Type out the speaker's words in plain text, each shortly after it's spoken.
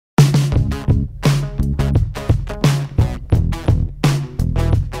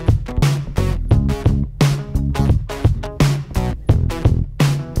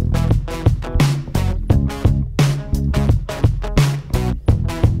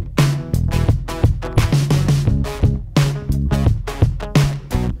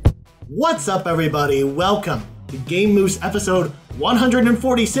What's up, everybody? Welcome to Game Moose episode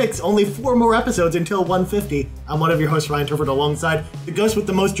 146. Only 4 more episodes until 150. I'm one of your hosts, Ryan Turford, alongside the ghost with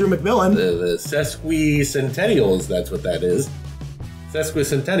the most, Drew McMillan. The sesquicentennials, that's what that is.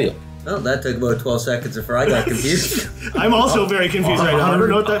 Sesquicentennial. Oh, that took about 12 seconds before I got confused. I'm also very confused right now. I don't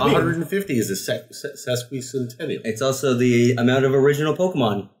know what that means. 150 is a sesquicentennial. It's also the amount of original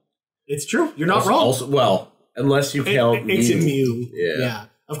Pokemon. It's true. You're not wrong. Also, well, unless you count It's a Mew. Mew. Yeah.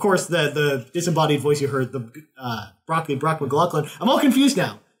 Of course, the disembodied voice you heard, the Brock McLaughlin. I'm all confused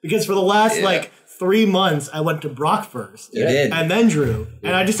now because for the last 3 months, I went to Brock first. You did. And then Drew. Yeah.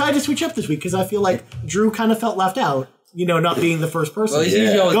 And I decided to switch up this week because I feel like Drew kind of felt left out, you know, not being the first person. Well, he's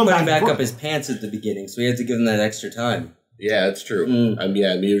usually always putting back up his pants at the beginning, so we had to give him that extra time. Yeah, it's true. I'm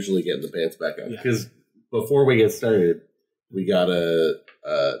usually getting the pants back up. Because before we get started, we gotta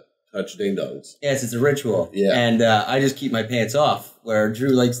touch ding-dongs. Yes, it's a ritual. Yeah. And I just keep my pants off, where Drew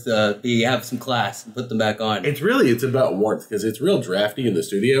likes to have some class and put them back on. It's about warmth, because it's real drafty in the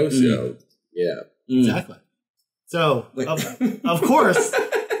studio, so, yeah. Exactly. So, of course,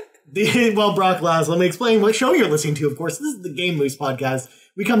 Brock Laz, let me explain what show you're listening to. Of course, this is the Game Moose podcast.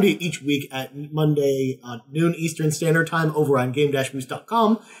 We come to you each week at Monday noon Eastern Standard Time over on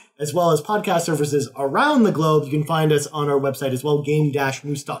game-moose.com, as well as podcast services around the globe. You can find us on our website as well,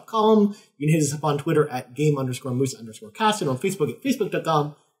 game-moose.com. You can hit us up on Twitter at game_moose_cast and on Facebook at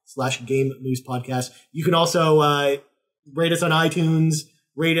facebook.com/game-moose-podcast. You can also rate us on iTunes,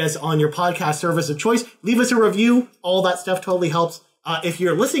 rate us on your podcast service of choice. Leave us a review. All that stuff totally helps. If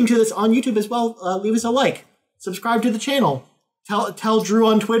you're listening to this on YouTube as well, leave us a like. Subscribe to the channel. Tell Drew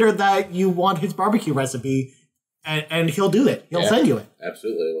on Twitter that you want his barbecue recipe, and he'll do it. He'll send you it.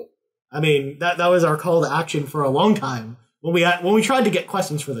 Absolutely. I mean, that was our call to action for a long time when we tried to get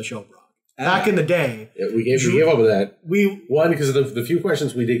questions for the show, Brock. Back in the day. Yeah, we gave up on that. Because the few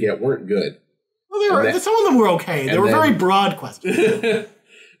questions we did get weren't good. Well, some of them were okay. They were very broad questions.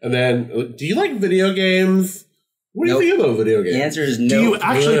 And then, do you like video games? What do you think about video games? The answer is no. Do you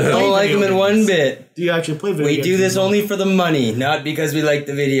actually play don't like them in one bit. Do you actually play video games? We do this only for the money, not because we like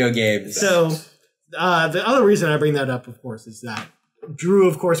the video games. So, the other reason I bring that up, of course, is that Drew,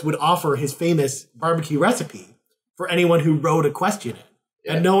 of course, would offer his famous barbecue recipe for anyone who wrote a question in.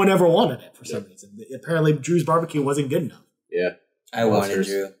 Yeah. And no one ever wanted it for some reason. Apparently, Drew's barbecue wasn't good enough. Yeah. I wanted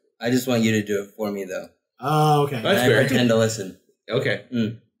Drew. I just want you to do it for me, though. Oh, okay. That's fair. I pretend to listen. Okay.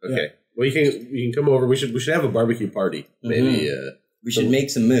 Okay. Yeah. Well, you can come over. We should have a barbecue party. Maybe we should make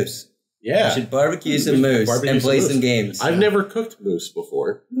some moose. Yeah, we should barbecue some moose and play some games. I've never cooked moose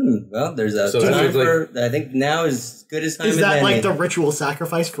before. Well, there's a time for. I think now is as good as time. Is that like the ritual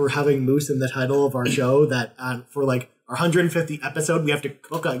sacrifice for having moose in the title of our show? That for like our 150th episode, we have to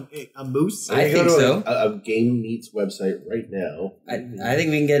cook a moose. I think so. A Game Meats website right now. I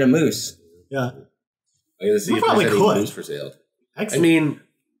think we can get a moose. Yeah, I'm gonna see if there's any moose for sale. Excellent. I mean.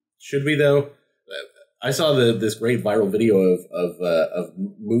 Should we though? I saw this great viral video of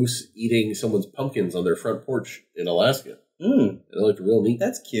moose eating someone's pumpkins on their front porch in Alaska. It looked real neat.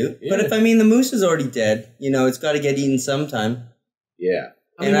 That's cute. Yeah. But if the moose is already dead, it's got to get eaten sometime. Yeah.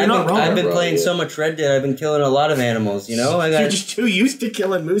 And I've been playing so much Red Dead. I've been killing a lot of animals. You're just too used to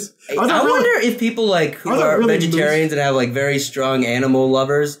killing moose. I wonder if people who are vegetarians and have very strong animal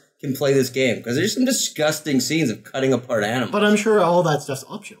lovers can play this game, because there's some disgusting scenes of cutting apart animals. But I'm sure all that stuff's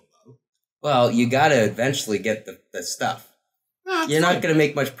optional. Well, you gotta eventually get the stuff. You're not gonna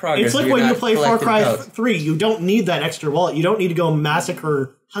make much progress. It's like when you play Far Cry 3. You don't need that extra wallet. You don't need to go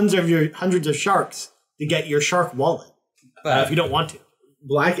massacre hundreds of sharks to get your shark wallet. If you don't want to.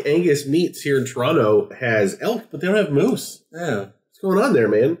 Black Angus Meats here in Toronto has elk, but they don't have moose. Yeah. What's going on there,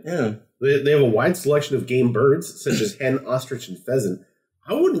 man? Yeah. They have a wide selection of game birds, such as hen, ostrich, and pheasant.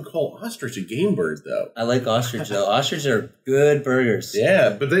 I wouldn't call ostrich a game bird, though. I like ostrich, though. Ostrich are good burgers.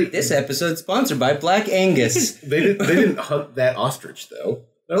 Yeah, but This episode's sponsored by Black Angus. they didn't hunt that ostrich, though.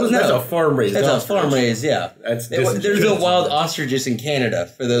 That's a farm-raised ostrich. That's a farm-raised, yeah. There's no wild ostriches in Canada,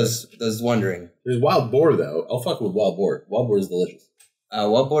 for those wondering. There's wild boar, though. I'll fuck with wild boar. Wild boar is delicious.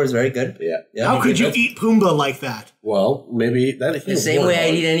 Wild boar is very good. Yeah. How could you eat Pumbaa like that? Well, maybe that the same way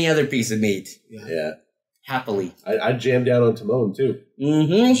I'd eat any other piece of meat. Yeah. Happily. I'd jam down on Timon, too.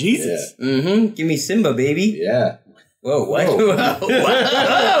 Mm-hmm. Jesus. Yeah. Mm-hmm. Give me Simba, baby. Yeah. Whoa, what? Whoa.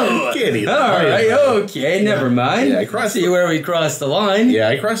 Can't eat that. All right, okay, never mind. Yeah, see where we crossed the line. Yeah,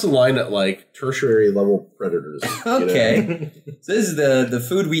 I crossed the line at, tertiary level predators. Okay. So this is the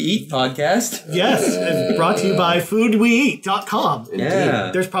Food We Eat podcast. Yes, it's brought to you by foodweeat.com.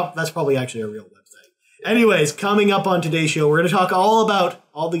 Yeah. That's probably actually a real website. Anyways, coming up on today's show, we're going to talk all about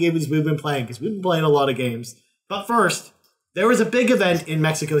all the games we've been playing, because we've been playing a lot of games. But first, There was a big event in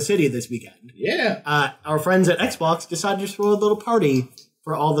Mexico City this weekend. Yeah. Our friends at Xbox decided to throw a little party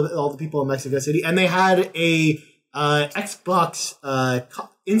for all the people in Mexico City, and they had a Xbox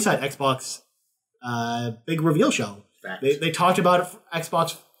inside Xbox big reveal show. They talked about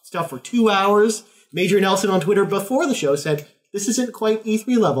Xbox stuff for 2 hours. Major Nelson on Twitter before the show said, "This isn't quite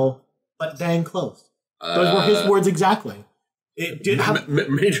E3 level, but dang close." Those were his words exactly. It did have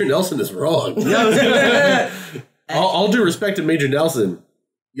Major Nelson is wrong. Yeah, all due respect to Major Nelson,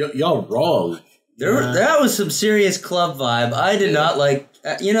 y'all wrong. That was some serious club vibe. I did not like,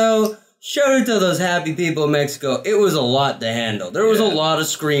 shout out to those happy people in Mexico. It was a lot to handle. There was a lot of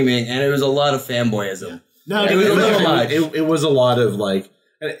screaming, and it was a lot of fanboyism. No, it was a little much. It was a lot of like,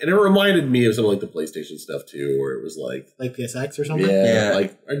 and it reminded me of some like the PlayStation stuff too, where it was like PSX or something. Yeah,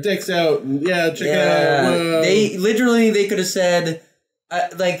 like our dick's out. Check it out. Whoa. They could have said,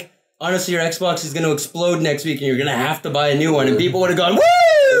 honestly, your Xbox is going to explode next week, and you're going to have to buy a new one, and people would have gone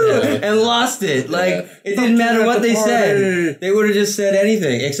woo and lost it. Like it didn't matter what they said; they would have just said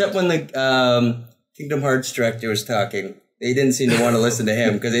anything, except when the Kingdom Hearts director was talking. They didn't seem to want to listen to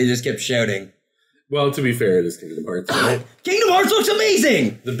him because they just kept shouting. Well, to be fair, it is Kingdom Hearts. Right? Kingdom Hearts looks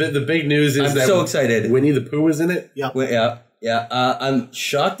amazing! The big news is that so excited. Winnie the Pooh is in it? Yeah. I'm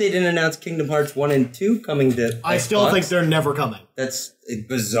shocked they didn't announce Kingdom Hearts 1 and 2 coming to I Xbox. still think they're never coming. That's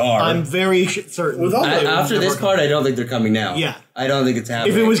bizarre. I'm very certain. After this part, I don't think they're coming now. Yeah. I don't think it's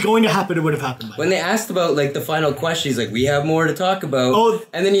happening. If it was going to happen, it would have happened by When they asked about the final question, he's like, "We have more to talk about."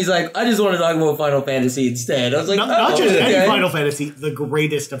 And then he's like, "I just want to talk about Final Fantasy instead." I was like, not just any Final Fantasy, the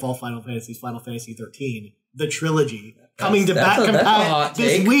greatest of all Final Fantasies, Final Fantasy 13, the trilogy, coming to back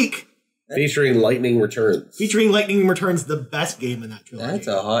this week. Featuring Lightning Returns. The best game in that trilogy. That's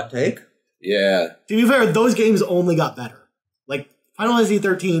a hot take. Yeah. To be fair, those games only got better. Like, Final Fantasy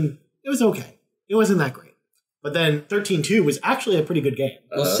 13, it was okay. It wasn't that great. But then 13-2 was actually a pretty good game.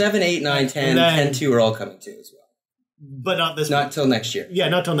 Well, 7, 8, 9, 10, 10-2 are all coming too as well. But not this Not till next year. Yeah,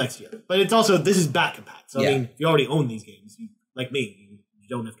 not till next year. But it's also, this is back compat. So, I mean, if you already own these games, like me,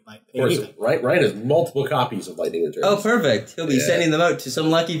 you don't have to buy anything. Ryan has multiple copies of Lightning Returns. Oh, perfect. He'll be sending them out to some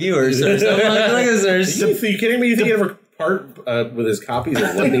lucky viewers or some lucky listeners. Are you kidding me? You think he ever part with his copies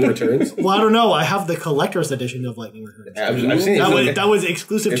of Lightning Returns? Well, I don't know. I have the collector's edition of Lightning Returns. I've seen that was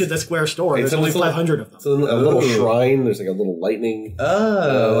exclusive to the Square store. There's only 500 of them. It's a little shrine. There's like a little lightning.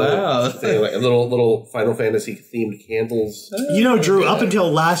 Oh, wow. Thing, like a little Final Fantasy themed candles. Drew, up until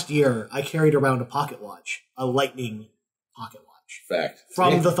last year, I carried around a pocket watch, a Lightning pocket watch. Fact.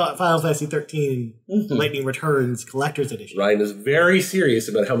 From the Final Fantasy 13 Lightning Returns Collector's Edition. Ryan is very serious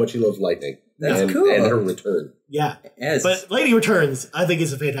about how much he loves Lightning. That's cool. And her return. Yeah. Yes. But Lightning Returns, I think,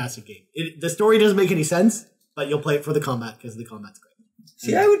 is a fantastic game. The story doesn't make any sense, but you'll play it for the combat because the combat's great.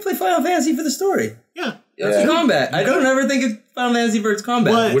 See, I would play Final Fantasy for the story. Yeah. That's combat. I don't ever think of Final Fantasy for its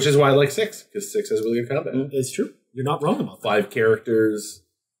combat. Which is why I like 6, because 6 has really good combat. It's true. You're not wrong about that. 5 characters.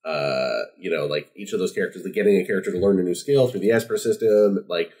 Like each of those characters, like getting a character to learn a new skill through the Esper system,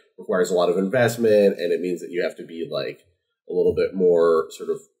 like requires a lot of investment, and it means that you have to be like a little bit more sort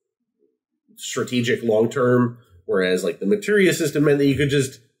of strategic long term. Whereas like the Materia system meant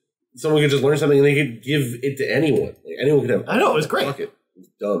that someone could just learn something and they could give it to anyone. Like anyone could have. I know, it was great. It was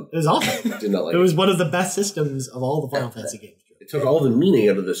dumb. It was awesome. Did not like it. Was one of the best systems of all the Final Fantasy games. It took all the meaning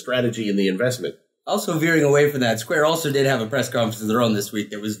out of the strategy and the investment. Also, veering away from that, Square also did have a press conference of their own this week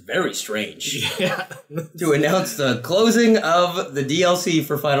that was very strange. Yeah. To announce the closing of the DLC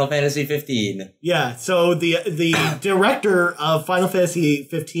for Final Fantasy 15. Yeah, so the director of Final Fantasy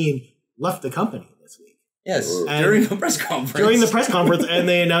 15 left the company this week. Yes, during the press conference. And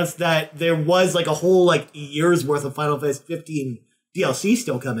they announced that there was like a whole year's worth of Final Fantasy 15 DLC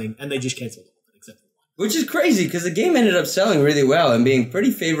still coming, and they just canceled it. Which is crazy, because the game ended up selling really well and being pretty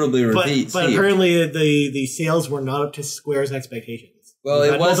favorably received. But apparently the sales were not up to Square's expectations. Well,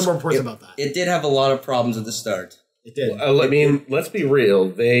 it was multiple reports about that. It did have a lot of problems at the start. It did. I mean, let's be real.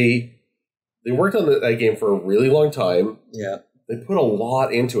 They worked on that game for a really long time. Yeah. They put a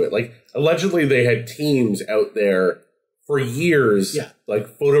lot into it. Like, allegedly they had teams out there for years, like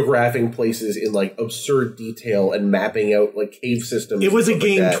photographing places in like absurd detail and mapping out like cave systems. It was a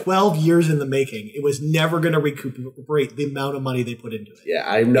game 12 years in the making. It was never going to recuperate the amount of money they put into it. Yeah,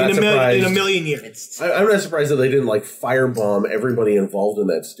 I'm not surprised. In a million years. I'm not surprised that they didn't like firebomb everybody involved in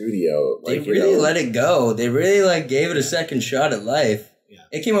that studio. They really let it go. They really gave it a second shot at life. Yeah.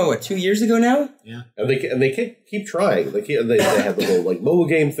 It came out 2 years ago now? Yeah. And they keep trying. They had the whole mobile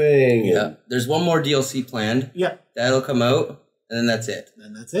game thing. Yeah. There's one more DLC planned. Yeah. That'll come out, and then that's it.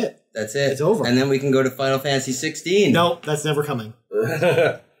 That's it. It's over. And then we can go to Final Fantasy 16. No, that's never coming.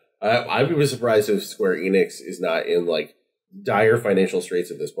 I would be surprised if Square Enix is not in dire financial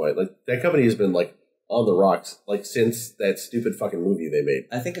straits at this point. Like that company has been like on the rocks like since that stupid fucking movie they made.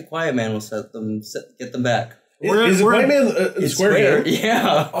 I think A Quiet Man will get them back. Is Quiet Man Square?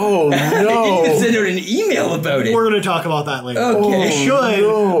 Yeah. Oh no! You sent out an email about it. We're going to talk about that later.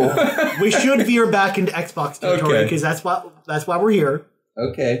 Okay. We should veer back into Xbox territory because that's why we're here.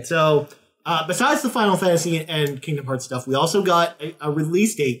 Okay. So, besides the Final Fantasy and Kingdom Hearts stuff, we also got a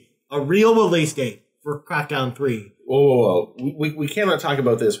release date, a real release date for Crackdown 3. Whoa. We cannot talk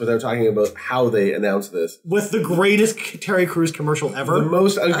about this without talking about how they announced this. With the greatest Terry Crews commercial ever. The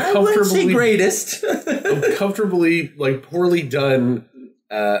most uncomfortably greatest. uncomfortably, like, poorly done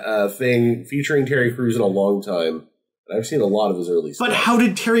thing featuring Terry Crews in a long time. And I've seen a lot of his early stuff. But how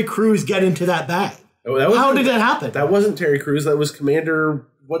did Terry Crews get into that bag? How did that happen? That wasn't Terry Crews. That was Commander...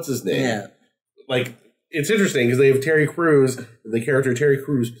 What's his name? Yeah. Like, it's interesting because they have Terry Crews and the character Terry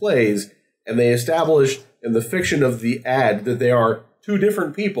Crews plays, and they establish in the fiction of the ad that they are two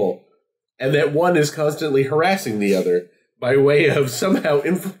different people, and that one is constantly harassing the other by way of somehow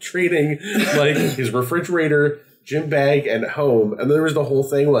infiltrating, like, his refrigerator, gym bag, and home. And then there was the whole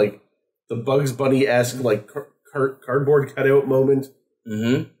thing, like, the Bugs Bunny-esque, like, cardboard cutout moment.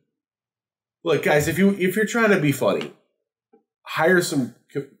 Mm-hmm. Look, guys, if you're trying to be funny, hire some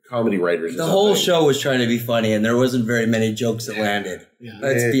comedy writers. The whole show was trying to be funny, and there wasn't very many jokes that landed. Yeah.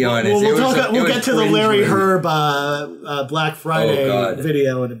 Let's be honest. We'll get to the Larry Herb Black Friday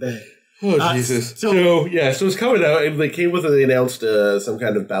video in a bit. Oh, Jesus. So it's coming out, and they came with they announced some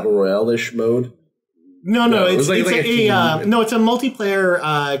kind of Battle Royale-ish mode. No, it's a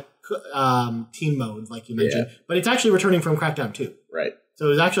multiplayer team mode, like you mentioned. Yeah. But it's actually returning from Crackdown 2. Right. So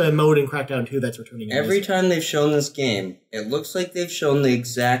there's actually a mode in Crackdown 2 that's returning. Every time they've shown this game, it looks like they've shown the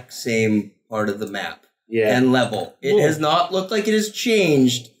exact same part of the map and level. It has not looked like it has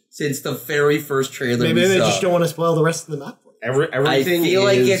changed since the very first trailer Maybe they just don't want to spoil the rest of the map. Everything I feel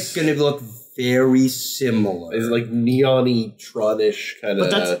like it's going to look very similar. It's like neon-y, Tron-ish kind of...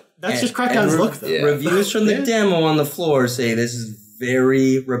 But that's just Crackdown's look, though. Yeah. Reviews from the demo on the floor say this is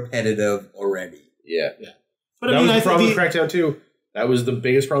very repetitive already. Yeah. But that was the problem with Crackdown 2. That was the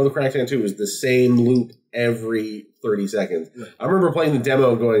biggest problem with Crackdown 2, was the same loop every 30 seconds. Right. I remember playing the demo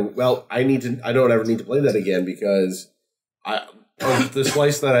and going, well, I don't ever need to play that again because of the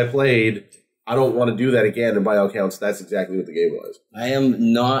slice that I played, I don't want to do that again, and by all accounts, that's exactly what the game was. I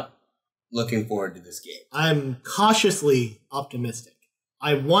am not looking forward to this game. I'm cautiously optimistic.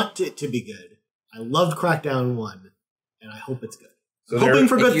 I want it to be good. I loved Crackdown 1, and I hope it's good. So hoping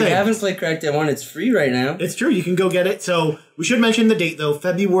for good things. If you haven't played Crackdown 1, it's free right now. It's true. You can go get it. So we should mention the date, though.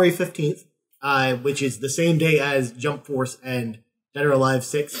 February 15th, which is the same day as Jump Force and Dead or Alive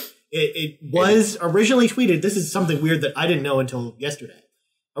 6. It was originally tweeted. This is something weird that I didn't know until yesterday.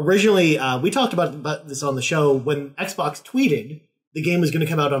 Originally, we talked about this on the show. When Xbox tweeted the game was going to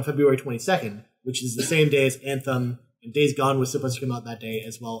come out on February 22nd, which is the same day as Anthem, and Days Gone was supposed to come out that day,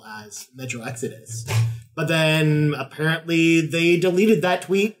 as well as Metro Exodus. But then apparently they deleted that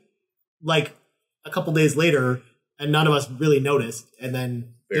tweet like a couple days later, and none of us really noticed. And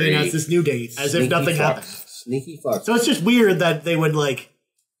then they announced this new date as if nothing happened. Sneaky fuck. So it's just weird that they would like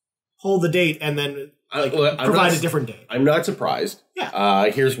hold the date and then provide a different date. I'm not surprised. Yeah.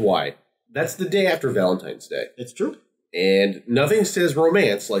 Here's why. That's the day after Valentine's Day. It's true. And nothing says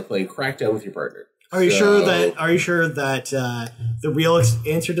romance like playing Crackdown with your partner. Are you sure that the real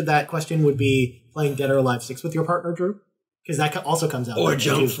answer to that question would be playing Dead or Alive 6 with your partner, Drew? Because that also comes out. Or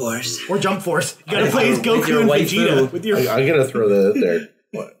Jump Force. Or Jump Force. You gotta play as Goku and Vegeta with your... I'm gonna throw that out there.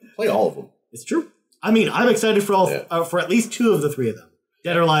 Play all of them. It's true. I mean, I'm excited for for at least 2 of the 3 of them.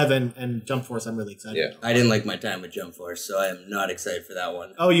 Dead or Alive and Jump Force, I'm really excited about. I didn't like my time with Jump Force, so I am not excited for that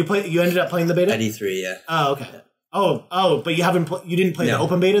one. Oh, you ended up playing the beta? At E3, yeah. Oh, okay. Yeah. Oh, but you didn't play the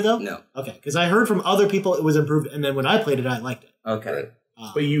open beta, though? No. Okay, because I heard from other people it was improved, and then when I played it, I liked it. Okay. Right.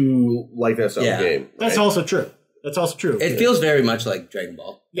 But you like that style of game, right? That's also true. It feels very much like Dragon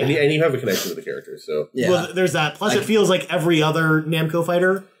Ball. Yeah. And you have a connection with the characters, so... Yeah. Well, there's that. Plus, it feels like every other Namco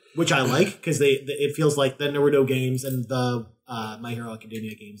fighter, which I like, because it feels like the Naruto games and the My Hero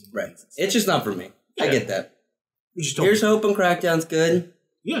Academia games. And right. It's just not for me. Yeah. I get that. Here's hoping Crackdown's good.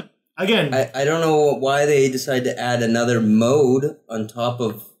 Yeah. Again... I don't know why they decided to add another mode on top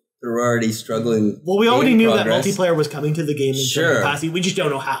of... They're already struggling. Well, we already knew that multiplayer was coming to the game in some capacity. We just don't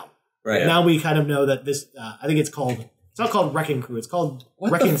know how. Right. Now we kind of know that this, I think it's not called Wrecking Crew. It's called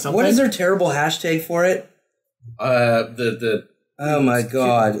Wrecking something. What is their terrible hashtag for it? Oh my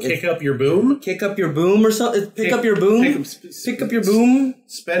god. Kick up your boom? Kick up your boom or something? Pick up your boom? Pick up your boom?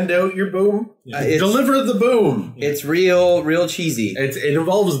 Spend out your boom? Yeah. Deliver the boom. It's real cheesy. It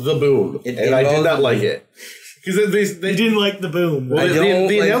involves the boom. I did not like it. Because they didn't like the boom. Well, I don't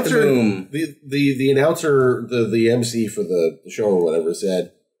the like announcer, the boom. The announcer, the MC for the show or whatever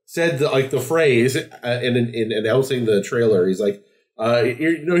said the phrase in announcing the trailer. He's like,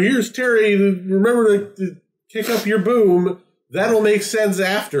 here's Terry. Remember to kick up your boom. That'll make sense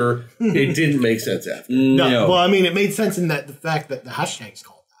after. It didn't make sense after. No. Well, I mean, it made sense in the fact that the hashtag's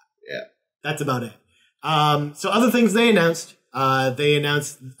called that. Yeah. That's about it. So other things they announced. A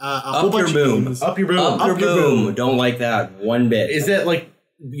whole bunch of games. Up your boom. Up your boom. Don't like that one bit. Is that like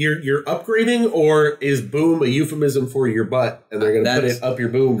you're upgrading, or is boom a euphemism for your butt, and they're going to put it up your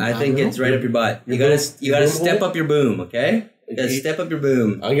boom? I think it's right up your butt. You gotta step up your boom, okay? You gotta step up your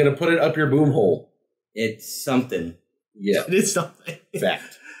boom. I'm going to put it up your boom hole. It's something. Yeah. It is something.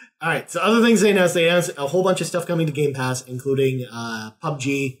 Fact. All right. So other things they announced a whole bunch of stuff coming to Game Pass, including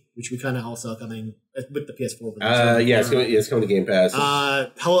PUBG, which we kind of also coming with the PS4. It's coming to Game Pass.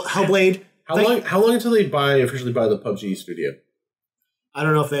 Hellblade. How long until they officially buy the PUBG studio? I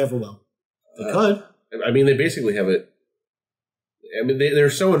don't know if they ever will. They could. I mean, they basically have it. I mean, they're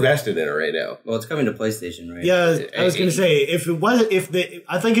so invested in it right now. Well, it's coming to PlayStation, right? Yeah, I was going to say if it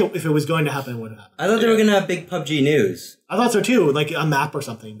was going to happen, it would happen. I thought they were going to have big PUBG news. I thought so too, like a map or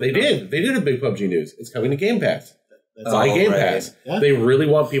something. They did. They did a big PUBG news. It's coming to Game Pass. Buy Game Pass. Yeah. They really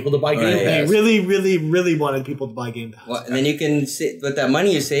want people to buy Game Pass. They really, really, really wanted people to buy Game Pass. Well, and then you can with that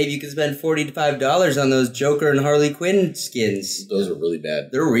money you save, you can spend $45 on those Joker and Harley Quinn skins. Those are really bad.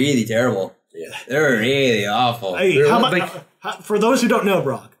 They're really terrible. Yeah, they're really awful. Hey, for those who don't know,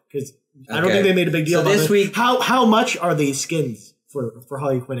 Brock, because I don't think they made a big deal about this week. How much are these skins for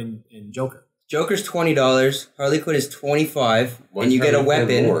Harley Quinn and Joker? Joker's $20. Harley Quinn is $25, and you get a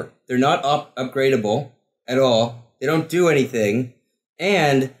weapon. They're not upgradable at all. They don't do anything,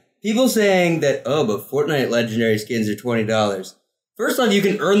 and people saying that but Fortnite legendary skins are $20. First off, you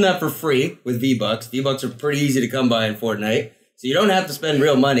can earn that for free with V-Bucks. V-Bucks are pretty easy to come by in Fortnite, so you don't have to spend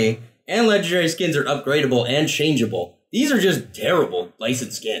real money. And legendary skins are upgradable and changeable. These are just terrible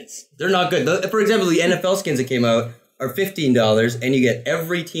licensed skins. They're not good. For example, the NFL skins that came out are $15, and you get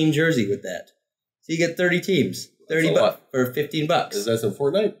every team jersey with that. So you get 30 teams, $30 for $15. Is that in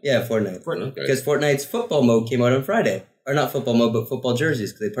Fortnite? Yeah, Fortnite. Okay. Because Fortnite's football mode came out on Friday, or not football mode, but football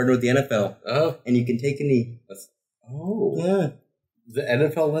jerseys, because they partnered with the NFL. Oh, and you can take a knee. Yeah. The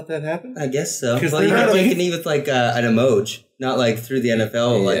NFL let that happen? I guess so. Well, you can take a knee with like an emoji, not like through the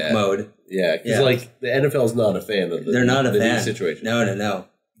NFL mode. Yeah, because like the NFL's not a fan of They're not a fan. Situation. No.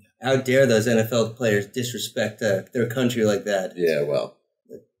 How dare those NFL players disrespect their country like that? Yeah, well,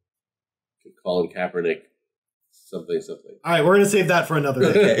 Colin Kaepernick, something. All right, we're gonna save that for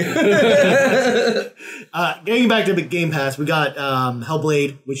another day. Getting back to the Game Pass, we got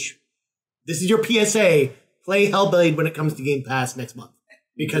Hellblade, which this is your PSA. Play Hellblade when it comes to Game Pass next month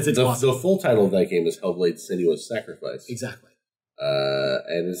because it's awesome. The full title of that game is Hellblade: Senua's Sacrifice. Exactly.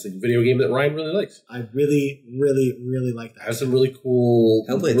 And it's a video game that Ryan really likes. I really, really, really like that. It has some really cool,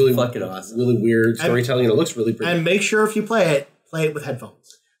 Hellblade's really fucking awesome, really weird storytelling, and it looks really pretty. And make sure if you play it with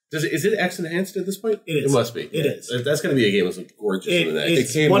headphones. Is it X enhanced at this point? It is. It must be. It is. That's going to be a game that's gorgeous.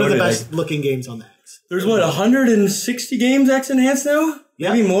 It's one of the best looking games on the X. There's 160 games X enhanced now?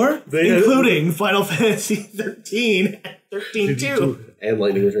 Yeah. Maybe more? Including Final Fantasy 13 and 13-2. And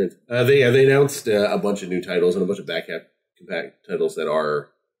Lightning Returns. They announced a bunch of new titles and a bunch of back compact titles that are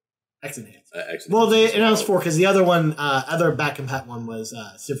X enhanced. Well, they announced 4 because the other one, other back compat one was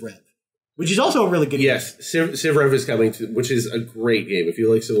Civ Rev, which is also a really good game. Yes, Civ Rev is coming to, which is a great game. If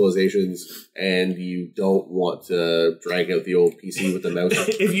you like Civilizations and you don't want to drag out the old PC with the mouse.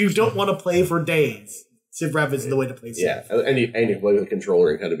 If you don't want to play for days, Civ Rev is the way to play Civ. Yeah, and you play with a controller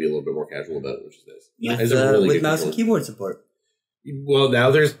and kind of be a little bit more casual about it, which is nice. Yeah, with mouse and keyboard support. Well,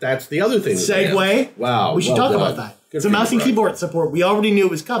 now that's the other thing. Segue. Wow. We should talk about that. So mouse and keyboard support, we already knew it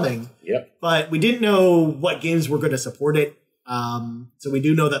was coming. Yep. But we didn't know what games were going to support it. So we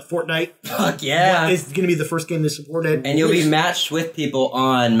do know that Fortnite is going to be the first game to support it. And you'll be matched with people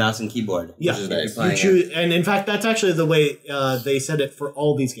on mouse and keyboard. Yeah. Which is nice. You choose, and in fact, that's actually the way they said it for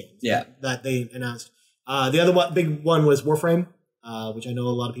all these games. Yeah. That they announced. The other big one was Warframe, which I know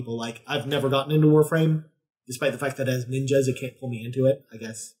a lot of people like. I've never gotten into Warframe, despite the fact that as ninjas, it can't pull me into it, I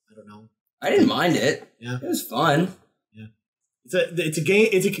guess. I don't know. I didn't mind it. Yeah. It was fun. Yeah. It's a game.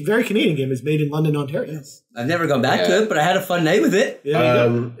 It's a very Canadian game. It's made in London, Ontario. Yes. I've never gone back to it, but I had a fun night with it.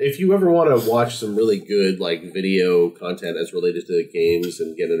 Yeah. If you ever want to watch some really good video content as related to games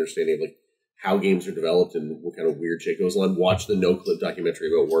and get an understanding of how games are developed and what kind of weird shit goes on, watch the No Clip documentary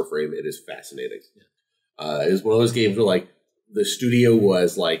about Warframe. It is fascinating. Yeah. It was one of those games where the studio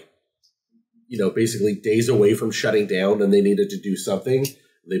was basically days away from shutting down and they needed to do something.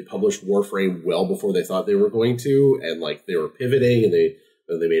 They published Warframe well before they thought they were going to, and like they were pivoting, and they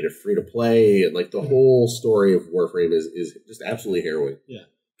made it free to play, and like the whole story of Warframe is just absolutely harrowing. Yeah,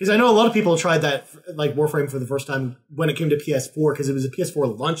 because I know a lot of people tried that like Warframe for the first time when it came to PS4 because it was a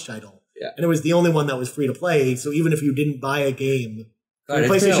PS4 launch title. Yeah, and it was the only one that was free to play. So even if you didn't buy a game on God,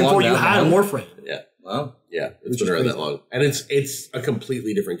 PlayStation 4, you had Warframe. Yeah, wow, yeah, it's been around that long, and it's a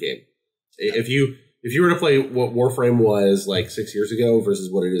completely different game. Yeah. If you were to play what Warframe was like 6 years ago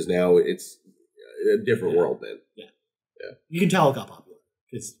versus what it is now, it's a different world, man. Yeah, yeah, you can tell it got popular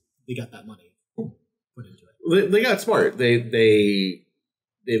because they got that money put into it. They got smart. They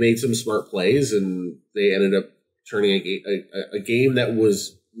made some smart plays, and they ended up turning a game that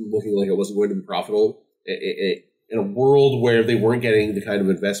was looking like it wasn't going to be profitable in a world where they weren't getting the kind of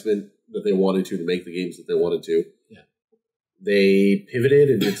investment that they wanted to make the games that they wanted to. Yeah, they pivoted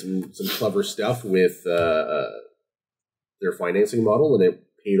and did some clever stuff with their financing model, and it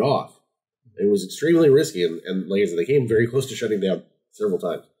paid off. It was extremely risky, and like I said, they came very close to shutting down several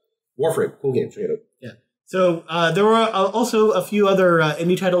times. Warframe, cool game, check it out. Yeah. So there were also a few other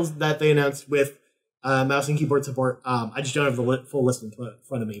indie titles that they announced with mouse and keyboard support. I just don't have the full list in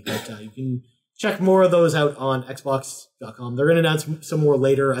front of me, but you can check more of those out on Xbox.com. They're going to announce some more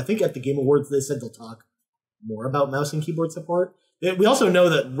later. I think at the Game Awards they said they'll talk more about mouse and keyboard support. We also know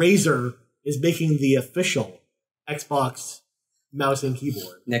that Razer is making the official Xbox mouse and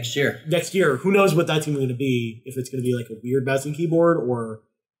keyboard next year. Next year, who knows what that's even going to be? If it's going to be like a weird mouse and keyboard, or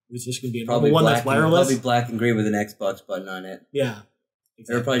if it's just going to be a normal one that's wireless. Probably black and gray with an Xbox button on it. Yeah,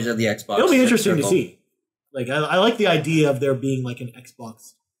 exactly. Or probably just the Xbox. It'll be interesting to see. Like I like the idea of there being like an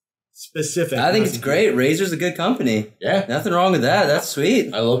Xbox specific. I think it's great. Razer's a good company. Yeah, nothing wrong with that. That's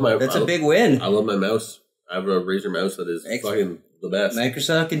sweet. I love my. That's a big win. I love my mouse. I have a Razer mouse that is fucking the best.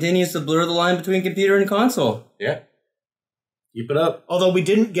 Microsoft continues to blur the line between computer and console. Yeah. Keep it up. Although we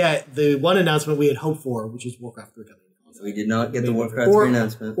didn't get the one announcement we had hoped for, which is Warcraft 3 coming. We did not get the Warcraft 3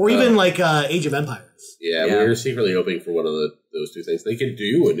 announcement. Or even like Age of Empires. Yeah, we were secretly hoping for one of those two things. They could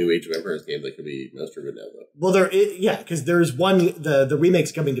do a new Age of Empires game that could be mouse-driven now, though. Well, because there's one, the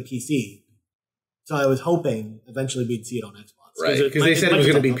remake's coming to PC. So I was hoping eventually we'd see it on Xbox. Right, because they said it was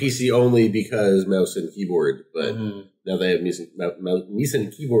going to be PC only because mouse and keyboard, but now they have mouse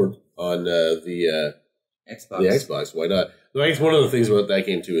and keyboard on the Xbox. The Xbox, why not? I guess one of the things about that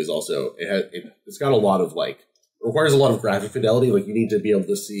game too is also it's got a lot of requires a lot of graphic fidelity. Like you need to be able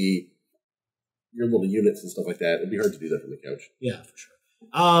to see your little units and stuff like that. It'd be hard to do that from the couch. Yeah, for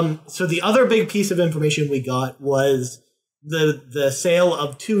sure. So the other big piece of information we got was the sale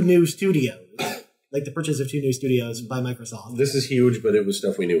of 2 new studios, like the purchase of 2 new studios by Microsoft. This is huge, but it was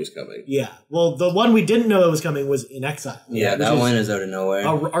stuff we knew was coming. Yeah. Well, the one we didn't know it was coming was In Exile. Yeah, that one is out of nowhere.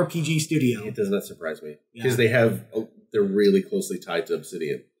 Our RPG studio. It does not surprise me because they're really closely tied to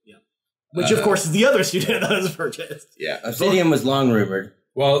Obsidian. Yeah. Which, of course, is the other studio that was purchased. Yeah. Obsidian was long rumored.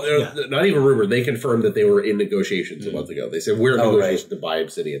 Well, not even rumored. They confirmed that they were in negotiations a month ago. They said, we're in negotiations to buy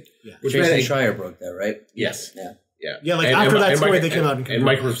Obsidian. Yeah. Which Jason Schreier broke that, right? Yes. Yeah. Yeah. Yeah, like after that story, they came out and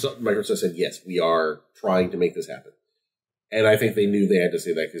Microsoft said, yes, we are trying to make this happen. And I think they knew they had to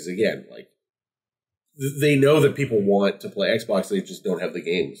say that because, again, like, they know that people want to play Xbox, they just don't have the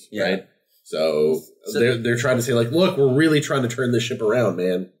games, right? So they're trying to say, like, look, we're really trying to turn this ship around,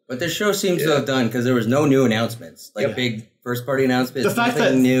 man. But this show seems to have done, because there was no new announcements, like big first-party announcements. The fact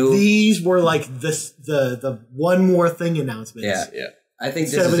that these were like the one more thing announcements. Yeah. I think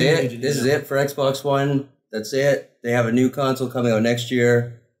this is it. This is it for Xbox One. That's it. They have a new console coming out next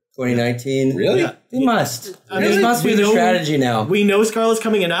year, 2019. Really? Yeah. They must. This must be the strategy now. We know Scarlett's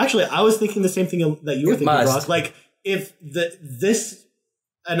coming, and actually, I was thinking the same thing that you were thinking, Brock. Like, if this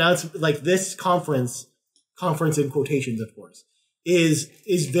announcement, like this conference in quotations, of course, is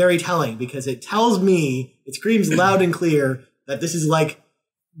very telling because it tells me, it screams loud and clear that this is like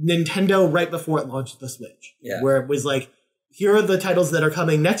Nintendo right before it launched the Switch, where it was like, here are the titles that are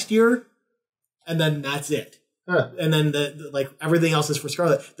coming next year, and then that's it. And then like everything else is for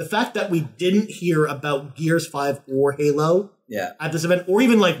Scarlett. The fact that we didn't hear about Gears 5 or Halo at this event, or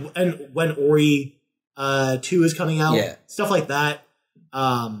even like when Ori 2 is coming out, stuff like that.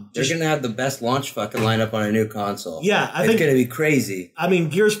 They're gonna have the best launch fucking lineup on a new console. Yeah, I think it's gonna be crazy. I mean,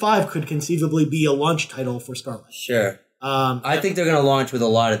 Gears 5 could conceivably be a launch title for Scarlett. Sure. I think they're gonna launch with a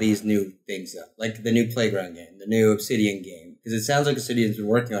lot of these new things, though, like the new Playground game, the new Obsidian game. Because it sounds like Obsidian's been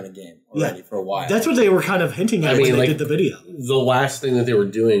working on a game already for a while. That's what they were kind of hinting at when they did the video. The last thing that they were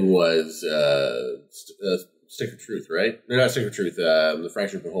doing was Stick of Truth, right? They're not Stick of Truth. The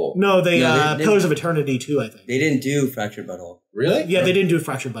Fractured Butthole. No, they Pillars of Eternity too. I think they didn't do Fractured Butthole. Really? Yeah, they didn't do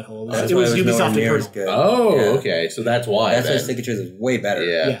Fractured Butthole. That's it was why Ubisoft Eternal. Oh, okay. So that's why. That's why Stick of Truth is way better.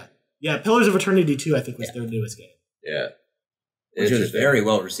 Yeah. Pillars of Eternity 2, I think, was their newest game. Yeah. Which was very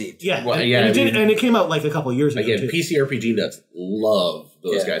well received. Yeah, well, and it came out like a couple years ago. Again, PC RPG nuts love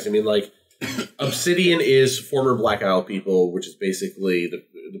those guys. I mean, like, Obsidian is former Black Isle people, which is basically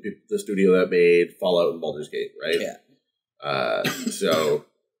the studio that made Fallout and Baldur's Gate, right? Yeah.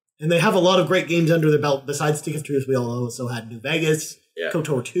 And they have a lot of great games under their belt. Besides Stick of Truth, we also had New Vegas,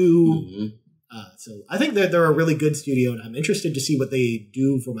 KOTOR 2. So I think they're a really good studio, and I'm interested to see what they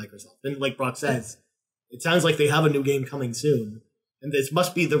do for Microsoft. And like Brock says, it sounds like they have a new game coming soon. And this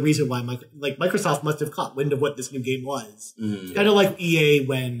must be the reason why Microsoft must have caught wind of what this new game was. It's kind of like EA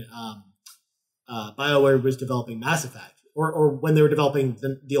when BioWare was developing Mass Effect, or when they were developing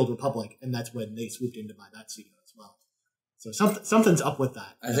the Old Republic, and that's when they swooped in to buy that studio as well. So something's up with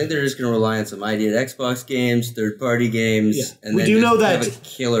that. I think they're just going to rely on some ideated Xbox games, third-party games, and we then do know that have a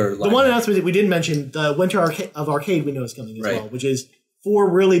killer lineup. The one announcement that we didn't mention, the Winter of Arcade, we know is coming as well, which is 4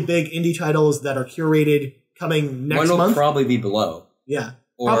 really big indie titles that are curated coming next month. One will probably be Below. Yeah,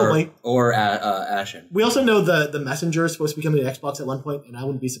 probably. Or Ashen. We also know the Messenger is supposed to be coming to Xbox at one point, and I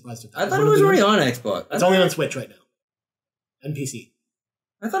wouldn't be surprised if that I thought it was already on Xbox. It's only on Switch right now. And PC.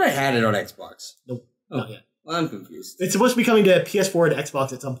 I thought I had it on Xbox. Nope, not yet. Well, I'm confused. It's supposed to be coming to PS4 and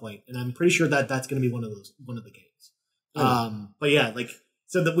Xbox at some point, and I'm pretty sure that that's going to be one of the games. But yeah,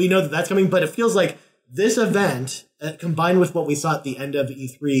 so that we know that that's coming, but it feels like this event, combined with what we saw at the end of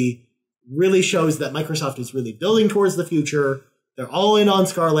E3, really shows that Microsoft is really building towards the future. They're all in on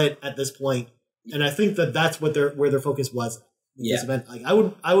Scarlet at this point, and I think that that's what where their focus was in this event. Like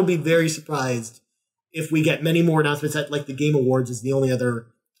I would be very surprised if we get many more announcements. At like the Game Awards is the only other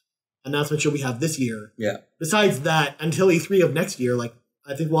announcement show we have this year. Yeah. Besides that, until E3 of next year, like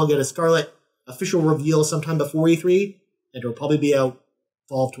I think we'll get a Scarlet official reveal sometime before E3, and it'll probably be out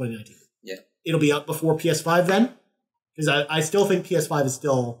fall of 2019. Yeah. It'll be out before PS5 then, because I still think PS5 is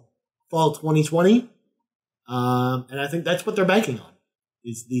still fall 2020. And I think that's what they're banking on,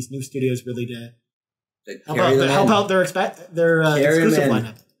 is these new studios really to help out their exclusive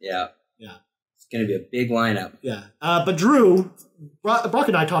lineup. Yeah. Yeah. It's going to be a big lineup. Yeah. But Drew, Brock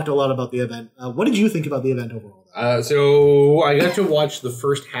and I talked a lot about the event. What did you think about the event overall? So I got to watch the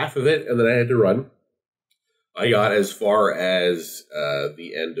first half of it, and then I had to run. I got as far as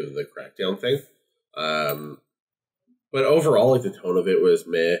the end of the Crackdown thing. But overall, like, the tone of it was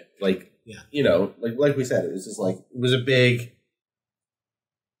meh. Like, you know, like we said, it was just like, it was a big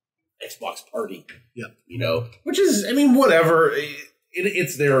Xbox party. Yeah. You know, which is, I mean, whatever.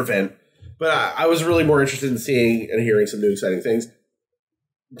 It's their event. But I was really more interested in seeing and hearing some new exciting things.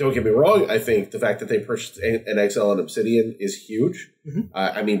 Don't get me wrong. I think the fact that they purchased an XL and Obsidian is huge. Mm-hmm.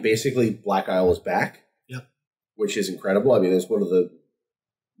 I mean, basically, Black Isle is back. Yep. Which is incredible. I mean, it's one of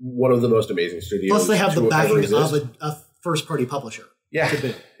the most amazing studios. Plus, they have the backing of a first-party publisher. Yeah.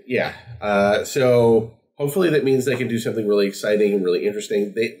 Yeah. So hopefully that means they can do something really exciting and really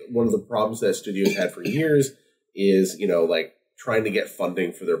interesting. One of the problems that studios had for years is, you know, like trying to get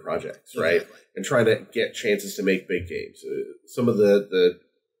funding for their projects, right? Exactly. And trying to get chances to make big games. Some of the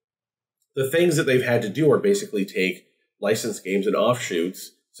things that they've had to do are basically take licensed games and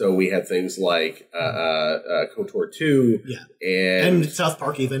offshoots. So we had things like KOTOR 2 and South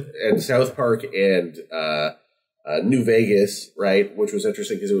Park even. And South Park and New Vegas, right? Which was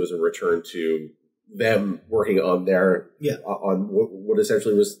interesting because it was a return to them working on their on what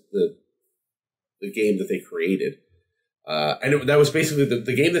essentially was the game that they created. And that was basically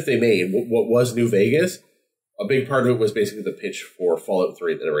the game that they made. What was New Vegas? A big part of it was basically the pitch for Fallout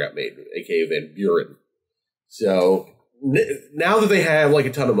 3 that never got made, aka Van Buren. So now that they have like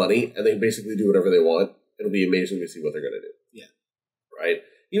a ton of money and they can basically do whatever they want, it'll be amazing to see what they're going to do. Yeah. Right?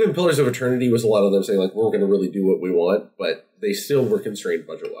 Even Pillars of Eternity was a lot of them saying, like, we're going to really do what we want, but they still were constrained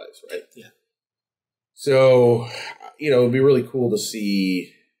budget-wise, right? Yeah. So, you know, it'd be really cool to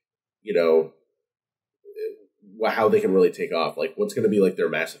see, you know, how they can really take off. Like, what's going to be like their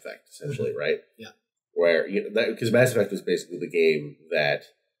Mass Effect, essentially, right? Yeah. Where, you know, because Mass Effect was basically the game that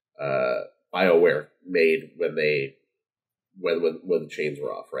BioWare made when the chains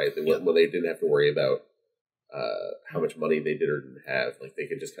were off, right? When they didn't have to worry about how much money they did or didn't have. Like, they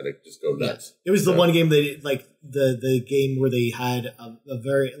could just kind of just go nuts. It was the one game that, like, the game where they had a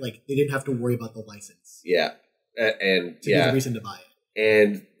very, like, they didn't have to worry about the license. Yeah. And to be the reason to buy it.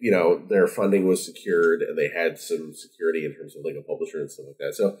 And, you know, their funding was secured, and they had some security in terms of like a publisher and stuff like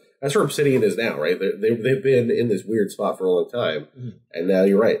that. So that's where Obsidian is now, right? They've been in this weird spot for a long time. And now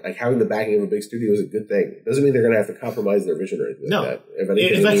you're right. Like, having the backing of a big studio is a good thing. It doesn't mean they're going to have to compromise their vision or anything like that. If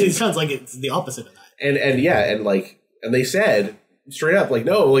anything, it actually sounds like it's the opposite of that. And they said straight up, like,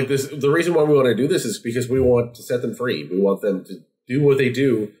 no, like, this, the reason why we want to do this is because we want to set them free. We want them to do what they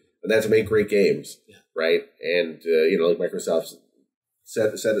do, and that's make great games, right? And, you know, like Microsoft's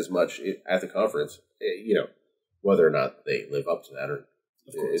said as much at the conference. You know, whether or not they live up to that or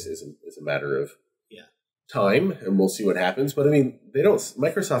is a matter of time, and we'll see what happens. But I mean,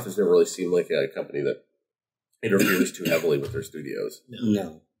 Microsoft has never really seemed like a company that interferes too heavily with their studios.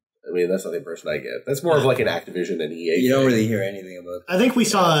 No. I mean, that's not the impression I get. That's more of like an Activision and EA. You don't really hear anything about that. I think we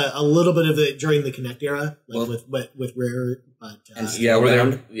saw a little bit of it during the Kinect era, like with Rare, but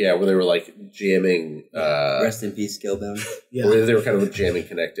where they were like jamming. Rest in peace, Scalebound. Where they were kind of jamming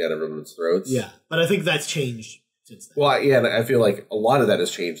Kinect down everyone's throats. Yeah, but I think that's changed since then. Well, yeah, and I feel like a lot of that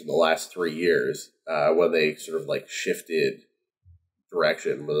has changed in the last 3 years when they sort of like shifted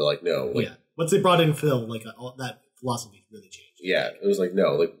direction. Where they're like, no, like, once they brought in Phil, like all that philosophy really changed. Yeah, it was like,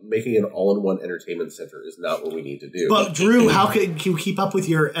 no, like making an all-in-one entertainment center is not what we need to do. But Drew, how can you keep up with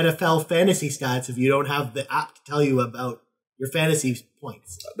your NFL fantasy stats if you don't have the app to tell you about your fantasy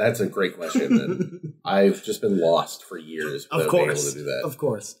points? That's a great question, and I've just been lost for years without being able to do that. Of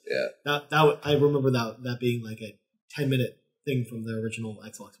course. Yeah. That I remember that being like a 10-minute thing from the original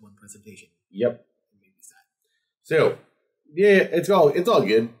Xbox One presentation. Yep. It made me sad. So, yeah, it's all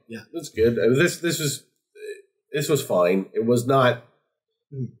good. Yeah. It's good. I mean, this was fine. It was not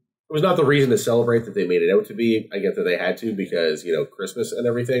the reason to celebrate that they made it out to be. I get that they had to because, you know, Christmas and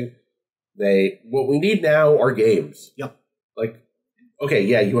everything. What we need now are games. Yep. Like, okay,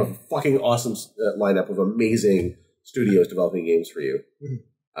 yeah, you have a fucking awesome lineup of amazing studios developing games for you.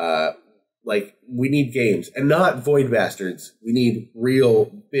 Like, we need games, and not void bastards. We need real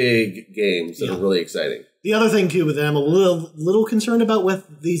big games that are really exciting. The other thing too, that I'm a little concerned about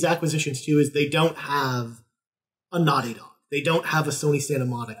with these acquisitions too, is they don't have a Naughty Dog. They don't have a Sony Santa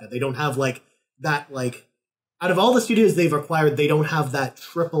Monica. They don't have like that, like, out of all the studios they've acquired, they don't have that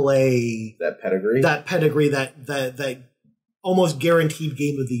AAA pedigree. That almost guaranteed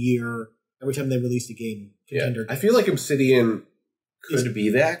game of the year every time they released a game contender. I feel like Obsidian could be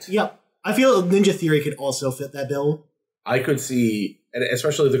that. Yep. I feel Ninja Theory could also fit that bill. I could see, and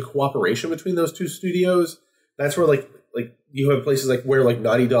especially the cooperation between those two studios. That's where like you have places like where like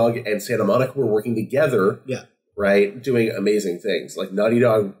Naughty Dog and Santa Monica were working together. Yeah. Right, doing amazing things. Like Naughty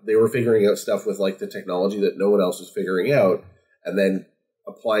Dog, they were figuring out stuff with like the technology that no one else was figuring out, and then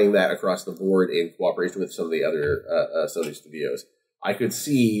applying that across the board in cooperation with some of the other Sony studios. I could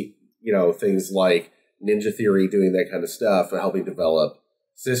see, you know, things like Ninja Theory doing that kind of stuff, helping develop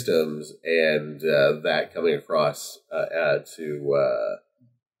systems, and that coming across to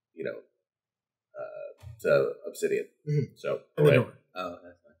Obsidian. So, right.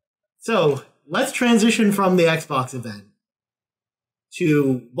 So let's transition from the Xbox event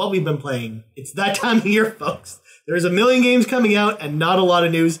to what we've been playing. It's that time of year, folks. There's a million games coming out and not a lot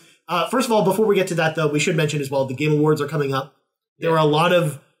of news. First of all, before we get to that, though, we should mention as well, the Game Awards are coming up. There were a lot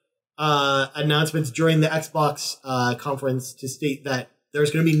of announcements during the Xbox conference to state that there's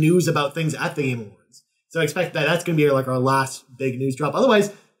going to be news about things at the Game Awards. So I expect that that's going to be like our last big news drop.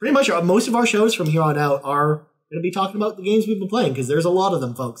 Otherwise, pretty much most of our shows from here on out are going to be talking about the games we've been playing, because there's a lot of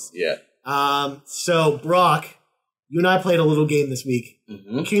them, folks. Yeah. So, Brock, you and I played a little game this week.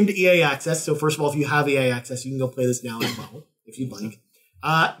 It came to EA Access. So, first of all, if you have EA Access, you can go play this now as well, if you'd like.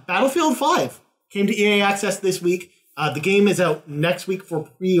 Battlefield 5 came to EA Access this week. The game is out next week for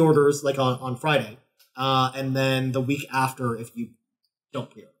pre-orders, like on Friday. And then the week after if you don't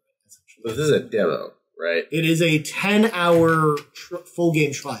pre-order it, essentially. This is a demo, right? It is a 10-hour full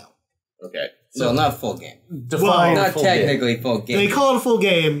game trial. Okay. So not full game. Not technically full game. They call it a full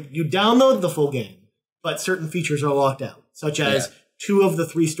game. You download the full game, but certain features are locked out, such as 2 of the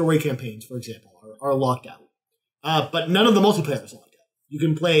 3 story campaigns, for example, are locked out. But none of the multiplayer is locked out. You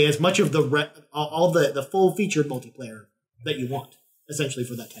can play as much of all the full featured multiplayer that you want, essentially,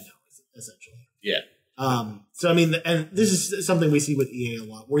 for that 10 hours, essentially. Yeah. So, I mean, and this is something we see with EA a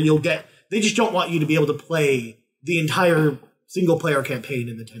lot, where they just don't want you to be able to play the entire single player campaign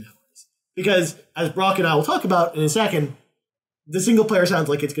in the 10 hours. Because, as Brock and I will talk about in a second, the single player sounds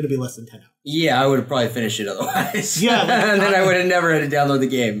like it's going to be less than 10 hours. Yeah, I would have probably finished it otherwise. Yeah. And then I would have never had to download the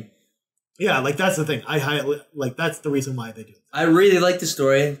game. Yeah, like, that's the thing. That's the reason why they do it. I really like the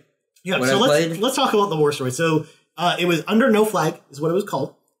story. Yeah, so let's talk about the war story. So, it was Under No Flag, is what it was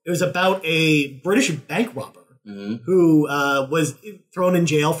called. It was about a British bank robber who was thrown in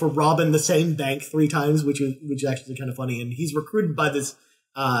jail for robbing the same bank 3 times, which is actually kind of funny. And he's recruited by this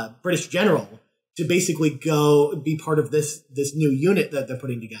British general to basically go be part of this new unit that they're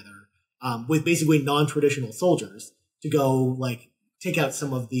putting together with basically non-traditional soldiers to go like take out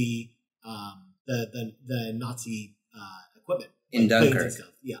some of the Nazi equipment in Dunkirk.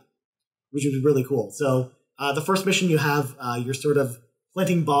 Yeah, which was really cool. So the first mission you have, you're sort of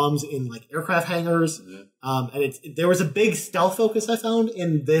planting bombs in like aircraft hangars, and there was a big stealth focus I found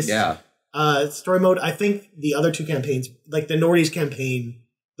in this story mode. I think the other 2 campaigns, like the Nordies campaign,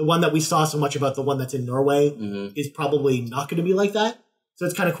 the one that we saw so much about, the one that's in Norway, is probably not going to be like that. So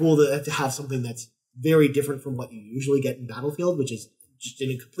it's kind of cool to have something that's very different from what you usually get in Battlefield, which is just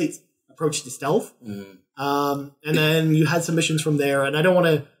a complete approach to stealth. And then you had some missions from there, and I don't want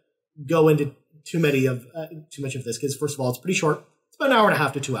to go into too much of this because first of all, it's pretty short. It's about an hour and a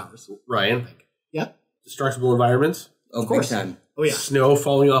half to 2 hours. Ryan, yeah, destructible environments. Of course, time. Oh yeah, snow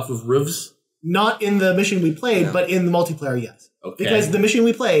falling off of roofs. Not in the mission we played, but in the multiplayer, yes. Okay. Because the mission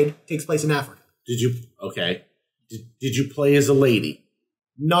we played takes place in Africa. Did you play as a lady?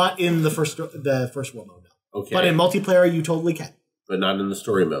 Not in the first war mode, no. Okay. But in multiplayer, you totally can. But not in the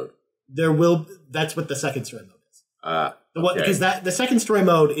story mode. That's what the second story mode is. Okay. Because the second story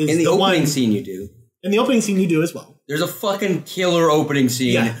mode is in the opening scene you do. In the opening scene you do as well. There's a fucking killer opening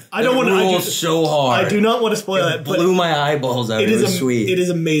scene. Yeah, I don't want to rules so hard. I do not want to spoil it. Blew my eyeballs out. It was sweet. It is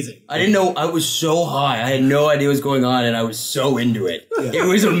amazing. I didn't know. I was so high. I had no idea what was going on, and I was so into it. Yeah. It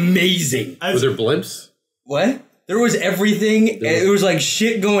was amazing. Were there blimps? What? There was everything. It was like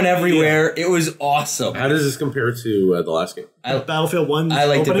shit going everywhere. Yeah. It was awesome. How does this compare to the last game? Battlefield 1. I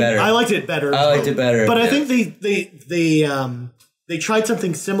liked it better. I liked it better. But I think they tried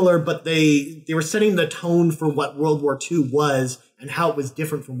something similar, but they were setting the tone for what World War II was and how it was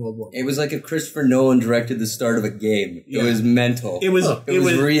different from World War I. It was like if Christopher Nolan directed the start of a game. Yeah. It was mental. It was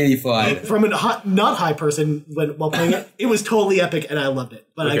really fun. From a not high person while playing it, it was totally epic, and I loved it.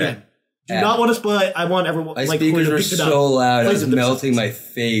 But again, do not want to spoil it. I want everyone. My speakers were so loud, it was melting my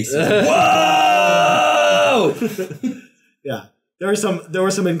face. Whoa! Yeah. There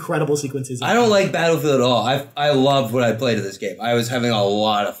were some incredible sequences. I don't like Battlefield at all. I loved what I played in this game. I was having a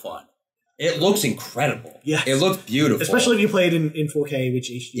lot of fun. It looks incredible. Yeah, it looks beautiful, especially if you played in 4K,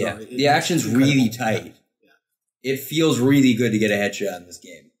 which HDR. Yeah, the action's really tight. Yeah, it feels really good to get a headshot in this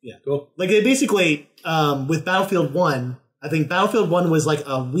game. Yeah, cool. Like they basically with Battlefield 1, I think Battlefield 1 was like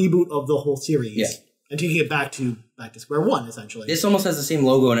a reboot of the whole series, and taking it back to square one essentially. This almost has the same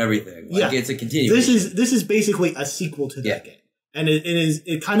logo and everything. Like it's a continuation. This is basically a sequel to that game. And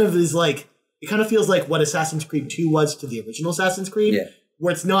it kind of feels like what Assassin's Creed 2 was to the original Assassin's Creed,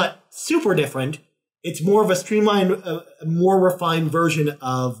 where it's not super different. It's more of a streamlined, a more refined version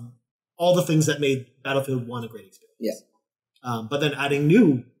of all the things that made Battlefield 1 a great experience. Yeah. But then adding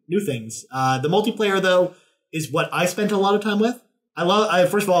new things. The multiplayer though is what I spent a lot of time with.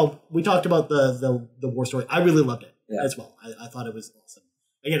 First of all, we talked about the war story. I really loved it as well. I thought it was awesome.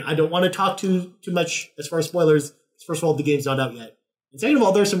 Again, I don't want to talk too much as far as spoilers. First of all, the game's not out yet. And second of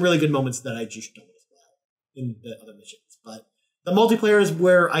all, there's some really good moments that I just don't spoil in the other missions. But the multiplayer is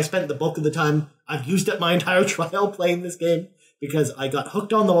where I spent the bulk of the time. I've used up my entire trial playing this game because I got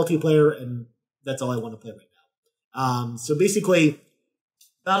hooked on the multiplayer, and that's all I want to play right now. So basically,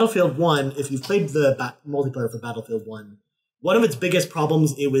 Battlefield 1, if you've played the multiplayer for Battlefield 1, one of its biggest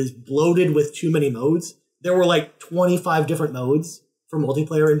problems, it was bloated with too many modes. There were like 25 different modes for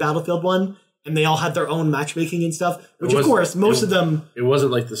multiplayer in Battlefield 1. And they all had their own matchmaking and stuff, which of course, most of them... It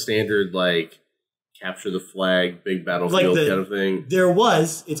wasn't like the standard, like, capture the flag, big battlefield kind of thing. There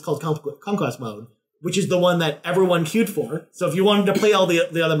was, it's called Conquest Mode, which is the one that everyone queued for. So if you wanted to play all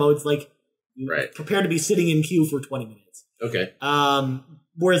the other modes, like, prepare to be sitting in queue for 20 minutes. Okay.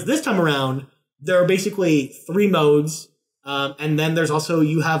 Whereas this time around, there are basically 3 modes, and then there's also,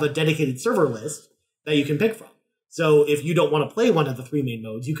 you have a dedicated server list that you can pick from. So if you don't want to play one of the 3 main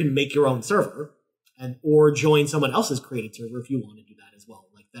modes, you can make your own server or join someone else's created server if you want to do that as well.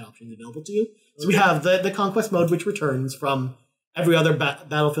 Like that option is available to you. So we have the Conquest mode, which returns from every other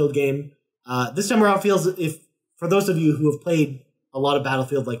Battlefield game. This time around feels, for those of you who have played a lot of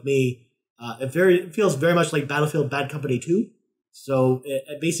Battlefield like me, it feels very much like Battlefield Bad Company 2. So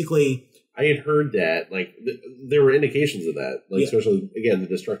it basically... I had heard that, like, there were indications of that, like, especially, again, the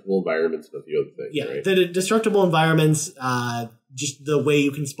destructible environments and a few other things, right? The destructible environments, just the way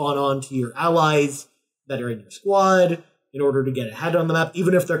you can spawn on to your allies that are in your squad in order to get ahead on the map.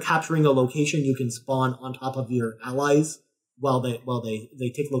 Even if they're capturing a location, you can spawn on top of your allies while they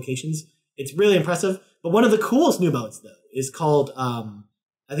take locations. It's really impressive. But one of the coolest new modes, though, is called,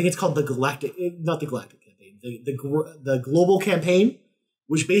 I think it's called the Galactic, not the Galactic Campaign, the global campaign,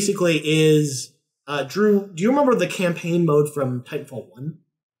 which basically is Drew. Do you remember the campaign mode from Titanfall 1?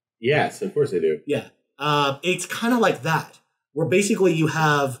 Yes, of course I do. Yeah, it's kind of like that, where basically you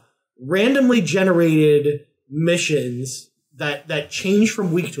have randomly generated missions that change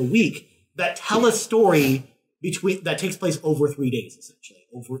from week to week that tell a story that takes place over 3 days, essentially,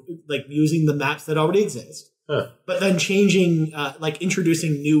 like using the maps that already exist. Huh. But then changing,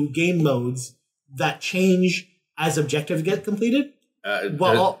 introducing new game modes that change as objectives get completed.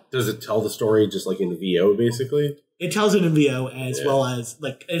 Does it tell the story just like in VO, basically? It tells it in VO as well as,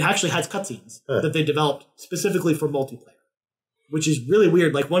 it actually has cutscenes that they developed specifically for multiplayer, which is really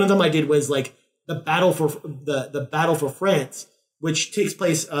weird. Like, one of them I did was, like, the battle for France, which takes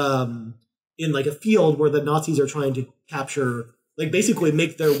place in, like, a field where the Nazis are trying to capture, like, basically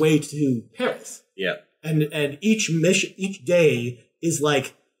make their way to Paris. Yeah. And each day is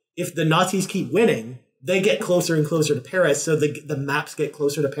like, if the Nazis keep winning, they get closer and closer to Paris, so the maps get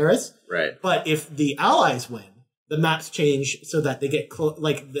closer to Paris. Right. But if the Allies win, the maps change so that they get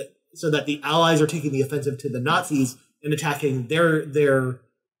so that the Allies are taking the offensive to the Nazis and attacking their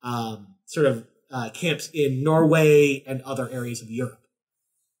camps in Norway and other areas of Europe.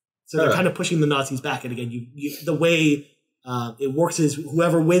 So they're kind of pushing the Nazis back. And again, the way it works is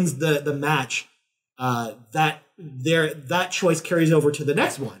whoever wins the match, that choice carries over to the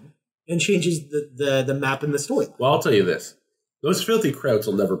next one and changes the map and the storyline. Well, I'll tell you this: those filthy krauts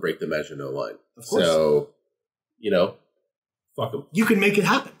will never break the Maginot Line. Of course. So, fuck them. You can make it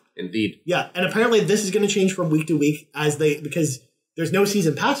happen. Indeed. Yeah, and apparently this is going to change from week to week because there's no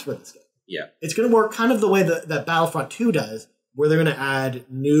season pass for this game. Yeah. It's going to work kind of the way that Battlefront 2 does, where they're going to add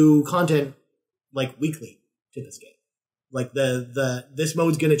new content like weekly to this game. Like this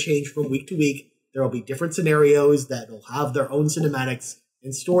mode's going to change from week to week. There will be different scenarios that will have their own cinematics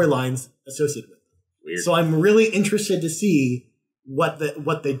and storylines associated with them. Weird. So I'm really interested to see what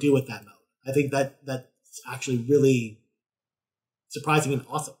they do with that mode. I think that's actually really surprising and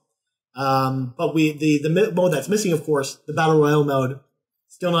awesome. But the mode that's missing, of course, the Battle Royale mode,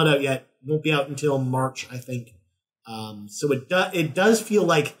 still not out yet. Won't be out until March, I think. So it does feel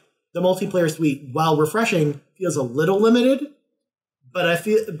like the multiplayer suite, while refreshing, feels a little limited. But I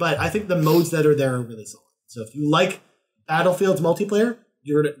think the modes that are there are really solid. So if you like Battlefield's multiplayer,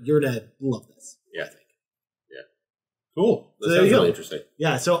 you're gonna love this. Yeah. Yeah. Cool. That so sounds really interesting.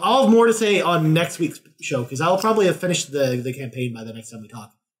 Yeah. So I'll have more to say on next week's show because I'll probably have finished the campaign by the next time we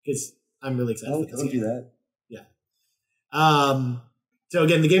talk because I'm really excited. Don't do that. Yeah. So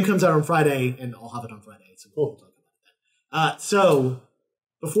again, the game comes out on Friday, and I'll have it on Friday. So we'll talk about that. So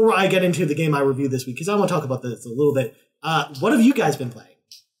before I get into the game I reviewed this week, because I want to talk about this a little bit. What have you guys been playing?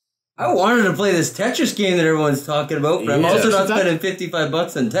 I wanted to play this Tetris game that everyone's talking about, but I'm also not spending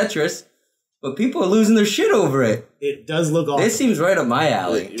 $55 on Tetris. But people are losing their shit over it. It does look awesome. This seems right up my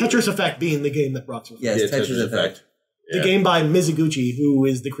alley. Tetris Effect being the game that Brock's referring to. Yes, Tetris Effect. The game by Mizuguchi, who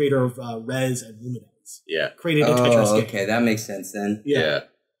is the creator of Rez and Luminance. Yeah. Created a Tetris game. Okay, that makes sense then. Yeah.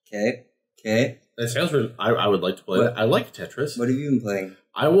 Okay. That sounds really... I would like to play that. I like Tetris. What have you been playing?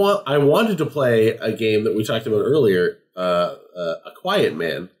 I wanted to play a game that we talked about earlier, A Quiet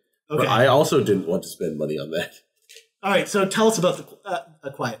Man. Okay. But I also didn't want to spend money on that. All right, so tell us about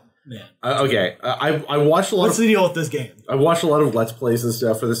A Quiet Man. Okay, I watched a lot. What's the deal with this game? I watched a lot of Let's Plays and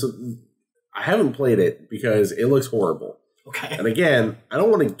stuff for this. I haven't played it because it looks horrible. Okay. And again, I don't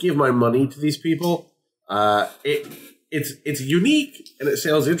want to give my money to these people. It's unique and it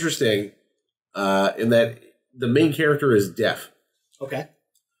sounds interesting in that the main character is deaf. Okay.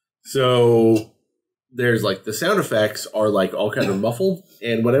 So there's like the sound effects are like all kind of muffled,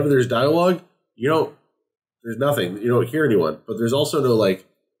 and whenever there's dialogue, there's nothing. You don't hear anyone. But there's also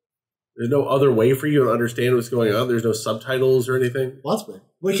there's no other way for you to understand what's going on. There's no subtitles or anything. Well, that's weird.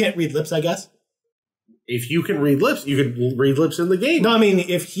 We can't read lips, I guess. If you can read lips, you could read lips in the game. No, I mean,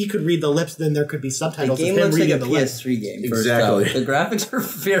 if he could read the lips, then there could be subtitles. The game looks like a PS3 game. Exactly. The graphics are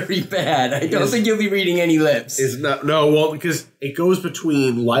very bad. I don't think you'll be reading any lips. Because it goes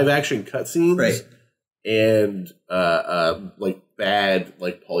between live action cutscenes and like bad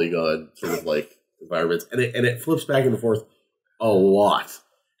like polygon sort of like environments, and it flips back and forth a lot.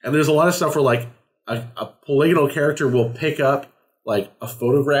 And there's a lot of stuff where like a polygonal character will pick up like a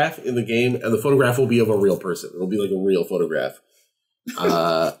photograph in the game, and the photograph will be of a real person. It'll be like a real photograph.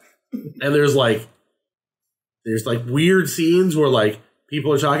 And there's weird scenes where like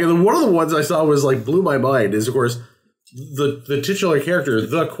people are talking. And one of the ones I saw was like blew my mind is of course the titular character,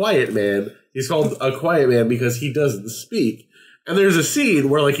 the Quiet Man. He's called a Quiet Man because he doesn't speak. And there's a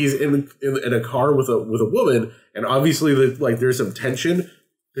scene where like he's in a car with a woman, and obviously there's some tension.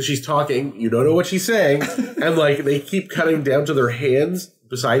 because she's talking. You don't know what she's saying, and like they keep cutting down to their hands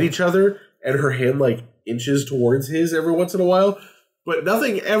beside each other, and her hand like inches towards his every once in a while, but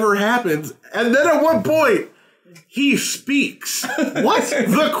nothing ever happens. And then at one point, he speaks. What?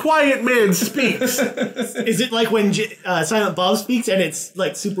 The quiet man speaks. Is it like when Silent Bob speaks and it's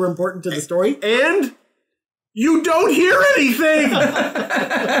like super important to the story? And you don't hear anything.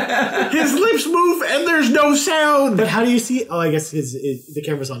 His lips move and there's no sound. But how do you see? Oh, I guess the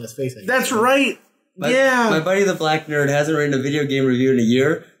camera's on his face. That's right. My buddy the Black Nerd hasn't written a video game review in a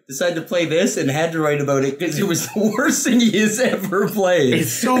year. Decided to play this and had to write about it because it was the worst thing he has ever played.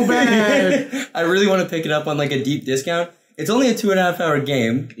 It's so bad. I really want to pick it up on like a deep discount. It's only a 2.5 hour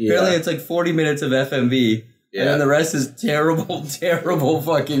game. Yeah. Apparently it's like 40 minutes of FMV. Yeah. And then the rest is terrible, terrible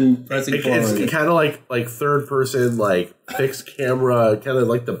fucking pressing forward. It's kind of like third person, like fixed camera, kind of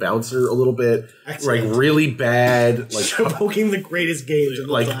like the Bouncer a little bit. Excellent. Like really bad, like poking the greatest games of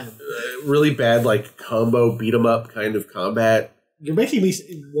all time. Really bad, like combo beat 'em up kind of combat. You're making me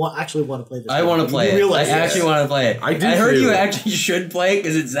actually want to play this. I want to play it. I actually want to play it. I heard you actually should play it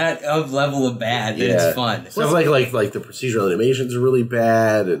because it's that level of bad that it's fun. Sounds like the procedural animations are really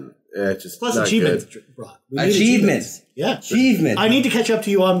bad and it's just plus achievements. Achievements. Yeah, achievements. I need to catch up to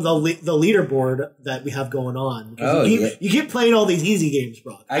you on the leaderboard that we have going on. You keep playing all these easy games,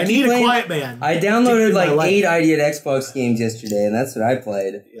 Brock. I need a quiet man. I downloaded like 8 ID at Xbox games yesterday, and that's what I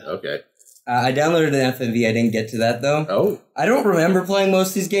played. Yeah. Okay. I downloaded an FMV. I didn't get to that, though. Oh. I don't remember playing most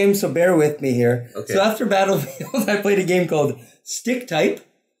of these games, so bear with me here. Okay. So after Battlefield, I played a game called Stick Type.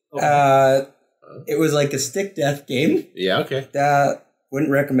 Okay. It was like a stick death game. Yeah, okay.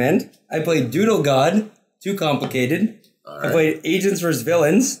 Wouldn't recommend. I played Doodle God. Too complicated. Right. I played Agents vs.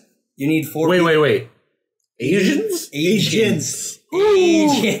 Villains. You need 4 Wait. Agents? Agents.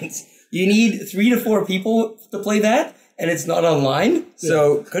 You need 3 to 4 people to play that. And it's not online,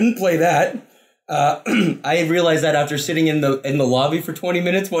 so couldn't play that. I realized that after sitting in the lobby for 20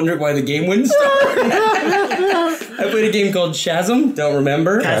 minutes, wondering why the game wouldn't start. I played a game called Chasm. Don't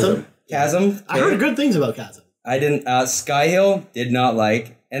remember. Chasm. I heard good things about Chasm. I didn't. Skyhill did not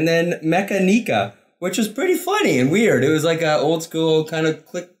like, and then Mechanica, which was pretty funny and weird. It was like an old school kind of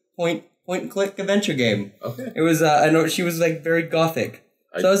point and click adventure game. Okay. It was. I know she was like very gothic.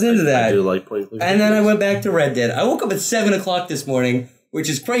 So I was into that. I do like point and click. And then I went back to Red Dead. I woke up at 7 o'clock this morning, which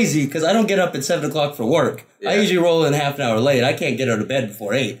is crazy because I don't get up at 7 o'clock for work. Yeah. I usually roll in half an hour late. I can't get out of bed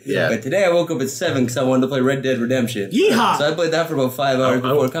before 8. Yeah. But today I woke up at 7 because I wanted to play Red Dead Redemption. Yeehaw! So I played that for about 5 hours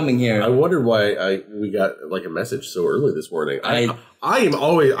before coming here. I wondered why we got like a message so early this morning. I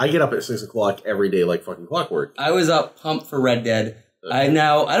get up at 6 o'clock every day like fucking clockwork. I was up pumped for Red Dead. I don't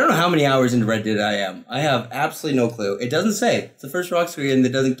know how many hours into Red Dead I am. I have absolutely no clue. It doesn't say. It's the first Rockstar game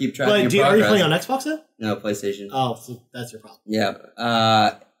that doesn't keep track of your progress. Are you playing on Xbox now? No, PlayStation. Oh, so that's your problem. Yeah.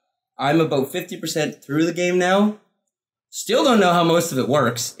 I'm about 50% through the game now. Still don't know how most of it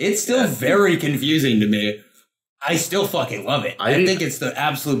works. It's still very confusing to me. I still fucking love it. I think it's the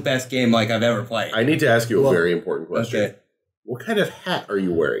absolute best game like I've ever played. I need to ask you a very important question. Okay. What kind of hat are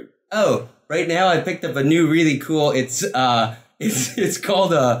you wearing? Oh, right now I picked up a new really cool. It's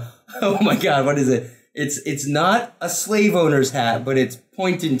called a. Oh my god, what is it? It's not a slave owner's hat, but it's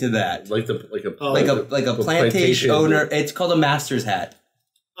pointing to that. Like a plantation owner. It's called a master's hat.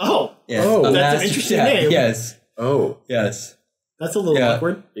 Oh, yes. That's an interesting name. Yes. Oh, yes. That's a little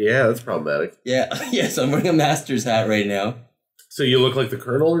awkward. Yeah, that's problematic. Yeah, yes. I'm wearing a master's hat right now. So you look like the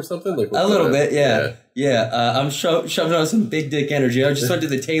Colonel or something? Like a little bit, yeah. I'm shoving out some big dick energy. I just went to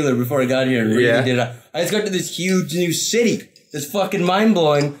the tailor before I got here and really did it. I just got to this huge new city. It's fucking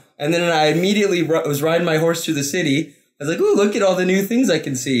mind-blowing. And then I immediately was riding my horse through the city. I was like, ooh, look at all the new things I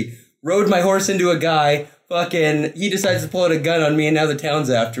can see. Rode my horse into a guy. Fucking, he decides to pull out a gun on me, and now the town's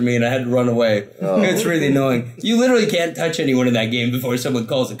after me, and I had to run away. Oh. It's really annoying. You literally can't touch anyone in that game before someone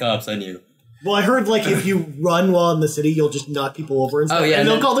calls the cops on you. Well, I heard, like, if you run while in the city, you'll just knock people over and stuff, and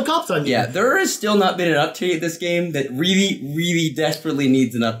they'll call the cops on you. Yeah, there has still not been an update this game that really, really desperately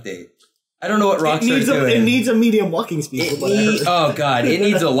needs an update. I don't know what Rockstar's doing. It needs a medium walking speed. Oh, God. It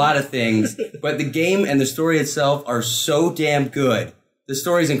needs a lot of things. But the game and the story itself are so damn good. The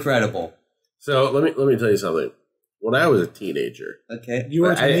story's incredible. So let me tell you something. When I was a teenager, okay, you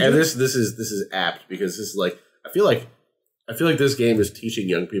were a teenager. And this is apt because this is like I feel like this game is teaching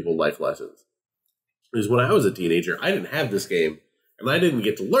young people life lessons. Because when I was a teenager, I didn't have this game, and I didn't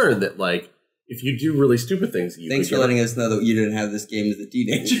get to learn that like if you do really stupid things, thanks for letting us know that you didn't have this game as a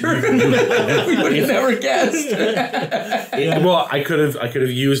teenager. We would have never guessed. Well, I could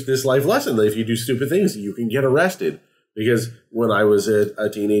have used this life lesson that if you do stupid things, you can get arrested. Because when I was a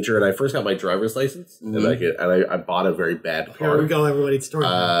teenager and I first got my driver's license, and I bought a very bad car. Here we go, everybody's story.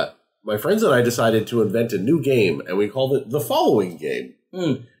 My friends and I decided to invent a new game, and we called it the following game.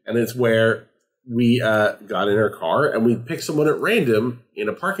 And it's where we got in our car and we'd pick someone at random in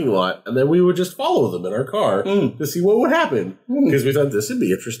a parking lot, and then we would just follow them in our car to see what would happen. Because we thought this would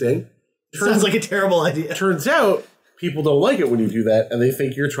be interesting. Sounds like a terrible idea. Turns out people don't like it when you do that, and they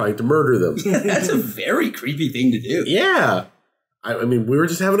think you're trying to murder them. That's a very creepy thing to do. Yeah. I mean, we were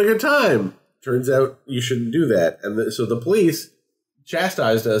just having a good time. Turns out you shouldn't do that. And so the police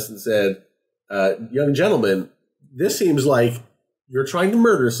chastised us and said, young gentlemen, this seems like you're trying to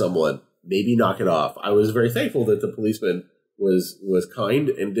murder someone. Maybe knock it off. I was very thankful that the policeman was kind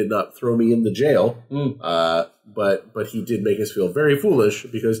and did not throw me in the jail. But he did make us feel very foolish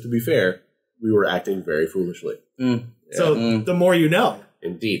because, to be fair, we were acting very foolishly. So the more you know.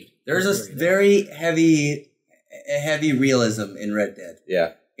 Indeed. There's a very heavy realism in Red Dead.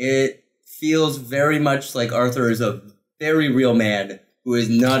 Yeah. It feels very much like Arthur is a very real man who is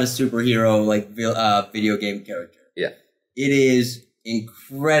not a superhero like video game character. Yeah. It is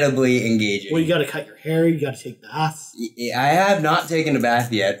incredibly engaging. Well, you got to cut your hair. You got to take baths. I have not taken a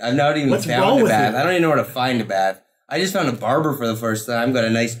bath yet. I've not even found a bath. I don't even know where to find a bath. I just found a barber for the first time. Got a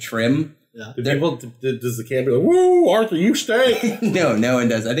nice trim. Yeah. Does the camp be like, woo, Arthur, you stink? No one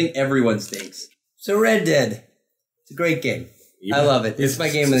does. I think everyone stinks. So Red Dead, it's a great game. Yeah. I love it. It's my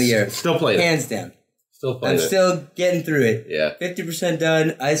game of the year. Still playing it. Hands down. Still playing it. I'm still getting through it. Yeah. 50%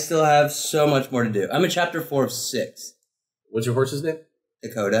 done. I still have so much more to do. I'm in chapter 4 of 6. What's your horse's name?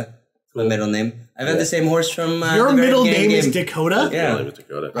 Dakota. Cool. My middle name. I've had the same horse from your middle name is Dakota? Yeah. Name is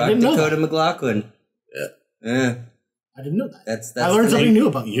Dakota. Rock Dakota McLaughlin. Yeah. I didn't know that. That's I learned something new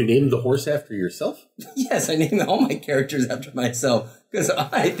about you. You named the horse after yourself? Yes, I named all my characters after myself because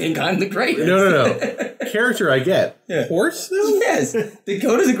I think I'm the greatest. No. Character I get. Yeah. Horse, though? Yes.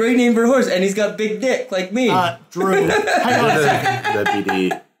 Dakota's a great name for a horse, and he's got big dick like me. Drew, hang on a second. That'd be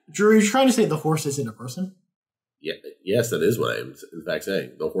the... Drew, you're trying to say the horse isn't a person? Yeah, yes, that is what I'm in fact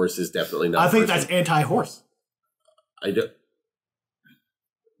saying. The horse is definitely not I think that's anti-horse. I don't...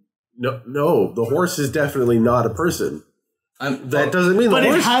 No, the horse is definitely not a person. That doesn't mean the horse...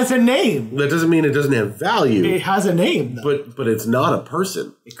 But it has a name. That doesn't mean it doesn't have value. It has a name, though. But it's not a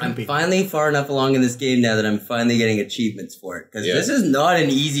person. I'm finally far enough along in this game now that I'm finally getting achievements for it. Because this is not an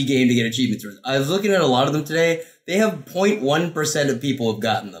easy game to get achievements for. I was looking at a lot of them today. They have 0.1% of people have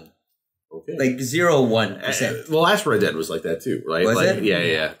gotten them. Okay. Like 0.1%. The last Red Dead was like that too, right? Was it?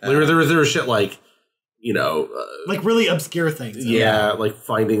 Yeah. There was shit like, like really obscure things. Yeah, like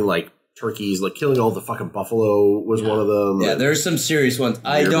finding like turkeys, like killing all the fucking buffalo was one of them. Yeah, there's some serious ones.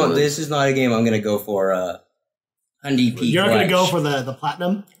 This is not a game I'm going to go for Hundy Peak. You're not going to go for the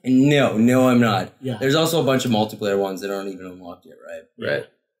platinum? No, I'm not. Yeah. There's also a bunch of multiplayer ones that aren't even unlocked yet, right? Right.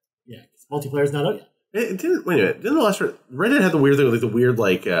 Yeah, because multiplayer's not out yet. Wait a minute. Didn't the last Red Dead had the weird thing, like the weird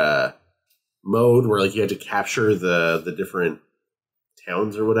mode where like you had to capture the different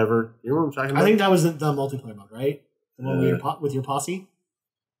towns or whatever? You know what I'm talking about? I think that was the multiplayer mode, right? The one with your posse?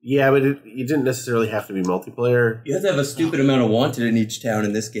 Yeah, but you didn't necessarily have to be multiplayer. You have to have a stupid amount of wanted in each town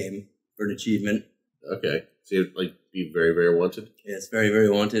in this game for an achievement. Okay. So you have to be very, very wanted? Yeah, it's very, very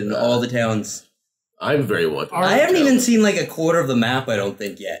wanted in all the towns. I'm very wanted. I haven't even seen like a quarter of the map, I don't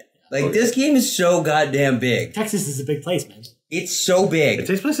think, yet. Like, this game is so goddamn big. Texas is a big place, man. It's so big. It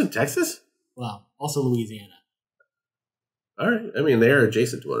takes place in Texas? Well, also Louisiana. All right. I mean, they're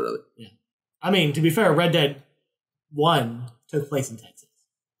adjacent to one another. Yeah. I mean, to be fair, Red Dead 1 took place in Texas.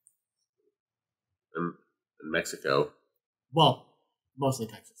 In Mexico. Well, mostly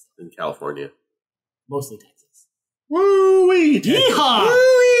Texas. In California. Mostly Texas. Woo-wee! Yeehaw!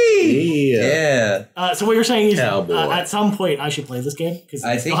 Woo-wee! Yeah. So what you're saying is, at some point, I should play this game?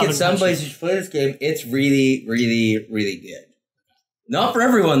 I think at some place you should play this game. It's really, really, really good. Not for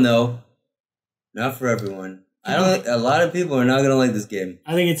everyone, though. Not for everyone. A lot of people are not going to like this game.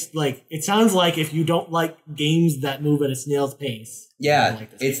 I think it's like, it sounds like if you don't like games that move at a snail's pace. Yeah,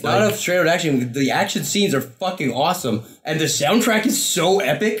 it's not a straight out action. The action scenes are fucking awesome. And the soundtrack is so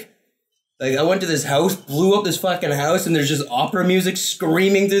epic. Like, I went to this house, blew up this fucking house, and there's just opera music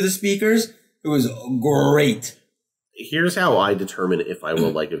screaming through the speakers. It was great. Here's how I determine if I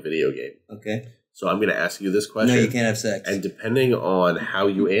will like a video game. Okay. So I'm going to ask you this question. No, you can't have sex. And depending on how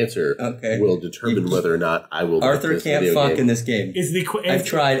you answer, will determine whether or not I will like Arthur this can't video fuck game. in this game. I've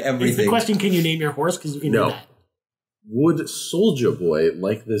tried everything. Is the question, can you name your horse? Because you can do that. Would Soulja Boy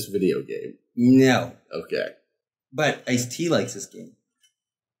like this video game? No. Okay. But Ice-T likes this game.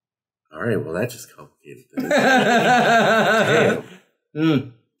 All right, well, that just complicated things.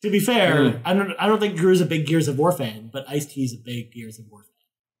 Damn. To be fair, I don't think Drew's a big Gears of War fan, but Ice-T's a big Gears of War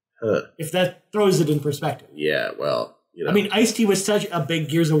fan. Huh. If that throws it in perspective. Yeah, well, you know. I mean, Ice-T was such a big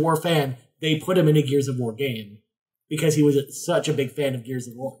Gears of War fan, they put him in a Gears of War game because he was such a big fan of Gears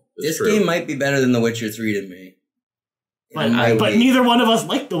of War. This game might be better than The Witcher 3 to me. But neither one of us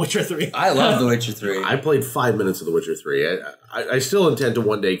liked The Witcher 3. I love The Witcher 3. I played 5 minutes of The Witcher 3. I still intend to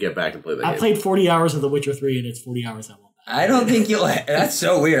one day get back and play that game. I played 40 hours of The Witcher 3, and it's 40 hours I won't. I don't think you'll... That's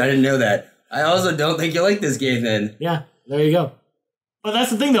so weird. I didn't know that. I also don't think you like this game then. Yeah, there you go. But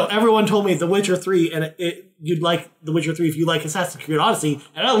that's the thing, though. Everyone told me The Witcher 3, and you'd like The Witcher 3 if you like Assassin's Creed Odyssey,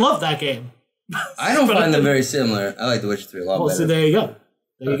 and I love that game. I don't find them very similar. I like The Witcher 3 a lot better. So there you go.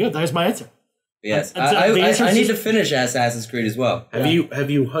 There you go. There's my answer. Yes, I need to finish Assassin's Creed as well. Have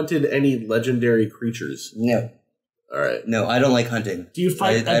you hunted any legendary creatures? No. All right. No, I don't like hunting. Do you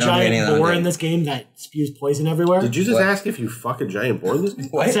fight a giant boar in this game that spews poison everywhere? Did you just ask if you fuck a giant boar in this game?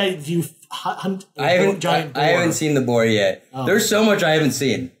 I said, do you hunt a giant boar? I haven't seen the boar yet. Oh. There's so much I haven't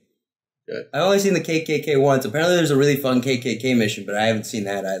seen. Good. I've only seen the KKK once. Apparently there's a really fun KKK mission, but I haven't seen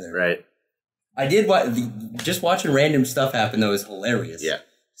that either. Right. I did just watching random stuff happen, though, is hilarious. Yeah.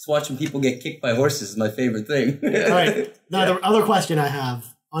 Just watching people get kicked by horses is my favorite thing. Yeah. All right. Now, the other question I have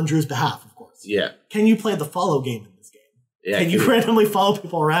on Drew's behalf, of course. Yeah. Can you play the follow game in this game? Yeah. Can you randomly follow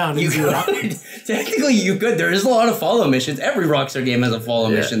people around? And do that? Technically, you could. There is a lot of follow missions. Every Rockstar game has a follow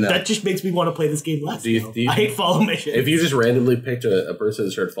mission, though. That just makes me want to play this game less. I hate follow missions. If you just randomly picked a person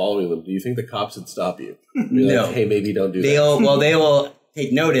and started following them, do you think the cops would stop you? No. Like, hey, maybe don't do that. They will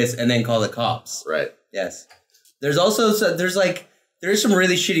take notice and then call the cops. Right. Yes. There's also there's some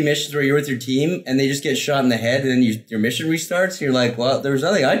really shitty missions where you're with your team and they just get shot in the head and then your mission restarts and you're like, well, there's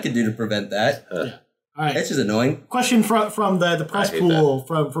nothing I could do to prevent that. Yeah. All right. That's just annoying. Question from the press pool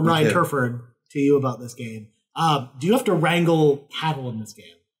from Ryan Turford to you about this game. Do you have to wrangle cattle in this game?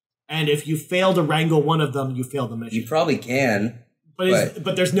 And if you fail to wrangle one of them, you fail the mission. You probably can.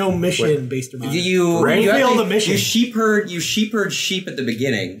 But there's no mission based around it. You fail the mission. You sheep herd sheep at the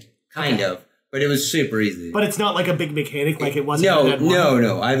beginning, kind of. But it was super easy. But it's not like a big mechanic like it was.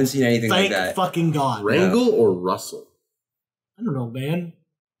 No. I haven't seen anything like that. Thank fucking God. Wrangle or rustle? I don't know, man.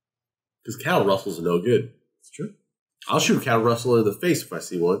 Because cattle rustles are no good. It's true. I'll shoot a cattle rustler in the face if I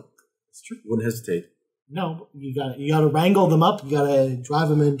see one. It's true. Wouldn't hesitate. No, you gotta wrangle them up. You gotta drive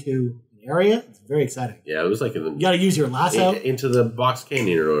them into an area. It's very exciting. Yeah, it was like you gotta use your lasso into the box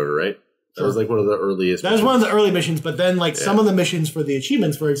canyon in order, right? That was like one of the earliest. That was one of the early missions. But then, some of the missions for the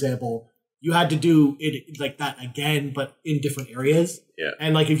achievements, for example. You had to do it like that again, but in different areas. Yeah.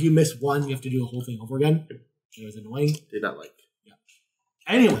 And if you miss one, you have to do the whole thing over again. It was annoying. Did not like. Yeah.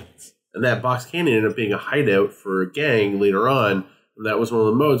 Anyways. And that box canyon ended up being a hideout for a gang later on. And that was one of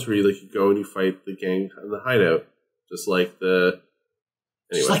the modes where you go and you fight the gang in the hideout. Just like the...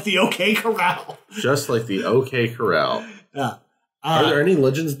 Anyway. Just like the OK Corral. Just like the OK Corral. Yeah. Are there any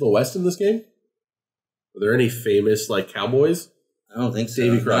Legends of the West in this game? Are there any famous cowboys? I don't think so.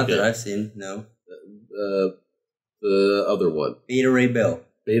 Davy Not that I've seen, no. The other one. Beta Ray Bill.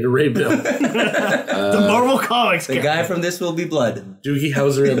 Beta Ray Bill. The Marvel Comics The guy from This Will Be Blood. Doogie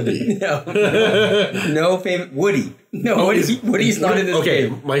Howser MD. No favorite. Woody. No, Woody's not in this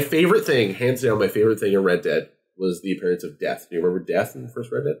game. Okay, my favorite thing, hands down, my favorite thing in Red Dead was the appearance of Death. Do you remember Death in the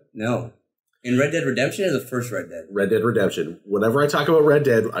first Red Dead? No. In Red Dead Redemption or the first Red Dead? Red Dead Redemption. Whenever I talk about Red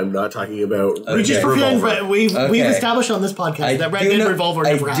Dead, I'm not talking about We've established on this podcast that Red Dead Revolver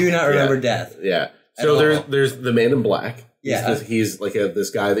never happened. I do not remember Death. Yeah. So there's the Man in Black. Yeah. He's like this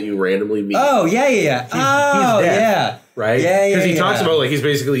guy that you randomly meet. Oh, yeah. He's Death, yeah. Right? Yeah. Because he talks about, he's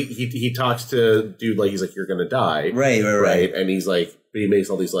basically, he talks to dude he's like, you're going to die. Right. And he's like, but he makes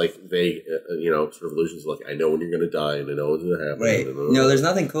all these vague, sort of illusions of I know when you're going to die and I know what's going to happen. Right. No, there's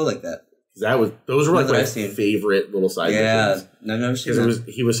nothing cool like that. Those were my favorite little side missions. Yeah, no, because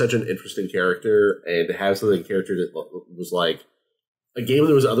he was such an interesting character, and to have something character that was like a game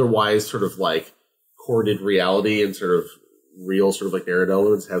that was otherwise sort of corded reality and sort of real sort of narrative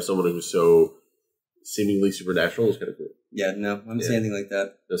elements, have someone who's so seemingly supernatural is kind of cool. Yeah, no, I haven't seen anything like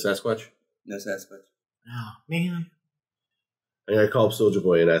that. No Sasquatch. Oh man! I gotta call up Soulja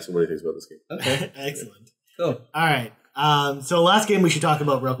Boy and ask him what he thinks about this game. Okay, excellent. Cool. All right. So last game we should talk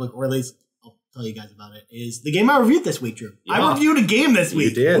about real quick, or at least I'll tell you guys about it, is the game I reviewed this week, Drew. Yeah. I reviewed a game this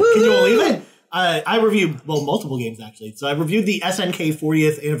week. You did. Can you believe it? I reviewed, multiple games actually. So I reviewed the SNK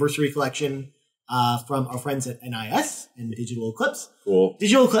 40th Anniversary Collection from our friends at NIS and Digital Eclipse. Cool.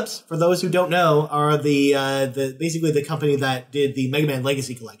 Digital Eclipse, for those who don't know, are the basically the company that did the Mega Man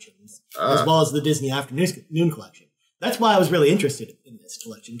Legacy collections, as well as the Disney Afternoon collection. That's why I was really interested in this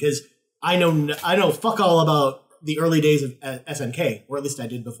collection, because I know fuck all about the early days of SNK, or at least I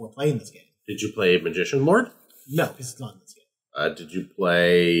did before playing this game. Did you play Magician Lord? No, because it's not in this game. Did you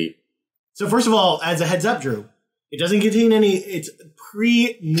play... So first of all, as a heads up, Drew, it doesn't contain any... It's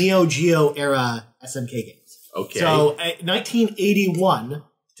pre-Neo Geo era SNK games. Okay. So 1981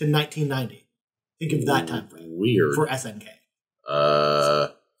 to 1990. Think of that time frame. Weird. For SNK.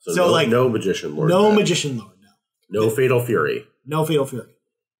 So no, like, no Magician Lord. No Magician Lord, no. No Fatal Fury. No Fatal Fury.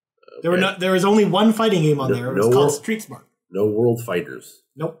 Okay. There was only one fighting game on there. It was called Street Smart. No World Fighters.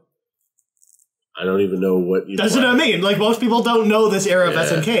 Nope. I don't even know what you... That's what I mean. Like, most people don't know this era of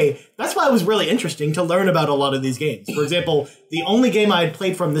SNK. That's why it was really interesting to learn about a lot of these games. For example, the only game I had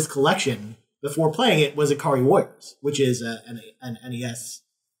played from this collection before playing it was Ikari Warriors, which is an NES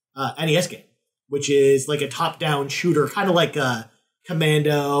game, which is like a top-down shooter, kind of like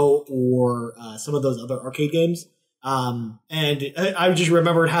Commando or some of those other arcade games. And I just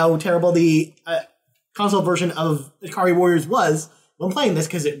remembered how terrible the console version of Ikari Warriors was when playing this,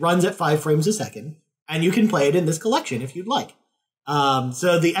 because it runs at 5 frames a second, and you can play it in this collection if you'd like.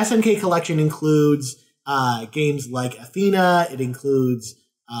 So the SNK collection includes games like Athena, it includes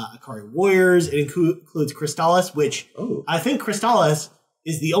Ikari Warriors, it includes Crystallis, which I think Crystallis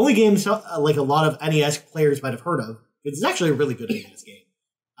is the only game like a lot of NES players might have heard of. It's actually a really good NES game.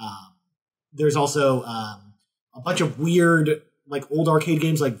 There's also a bunch of weird, like, old arcade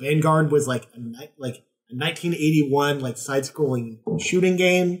games, like Vanguard was like a 1981 like side-scrolling shooting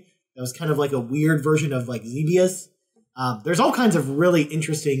game that was kind of like a weird version of like Xevious. There's all kinds of really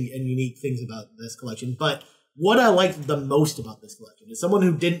interesting and unique things about this collection, but what I liked the most about this collection is someone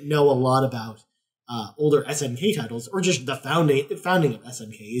who didn't know a lot about older SNK titles, or just the founding of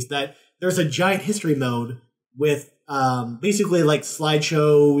SNK, is that there's a giant history mode with basically like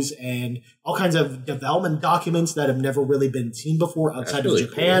slideshows and all kinds of development documents that have never really been seen before outside of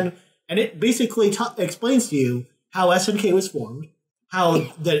Japan. Cool. And it basically explains to you how SNK was formed, how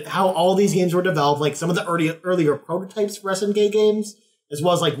all these games were developed, like some of the earlier prototypes for SNK games, as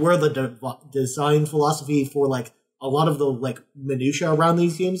well as like where the design philosophy for like a lot of the like minutia around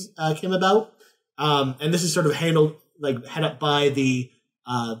these games came about. And this is sort of head up by the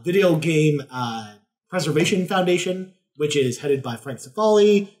Video Game Preservation Foundation, which is headed by Frank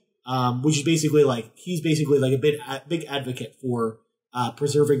Cefali, which is basically like a big advocate for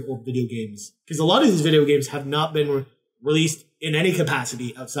preserving old video games, because a lot of these video games have not been released in any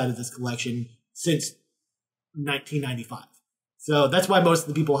capacity outside of this collection since 1995. So that's why most of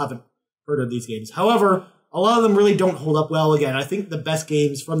the people haven't heard of these games. However, a lot of them really don't hold up well. Again, I think the best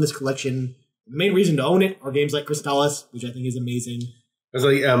games from this collection, the main reason to own it, are games like Crystallis, which I think is amazing. I was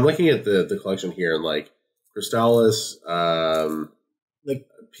like, I'm looking at the collection here, and like Crystallis, like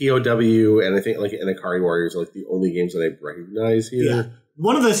POW, and I think like Ikari Warriors are like the only games that I recognize here. Yeah.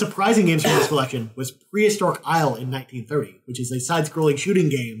 One of the surprising games from this collection was Prehistoric Isle in 1930, which is a side-scrolling shooting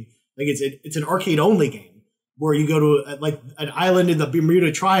game. Like it's an arcade-only game where you go to like an island in the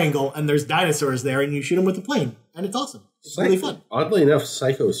Bermuda Triangle, and there's dinosaurs there, and you shoot them with a plane, and it's awesome. It's really fun. Oddly enough,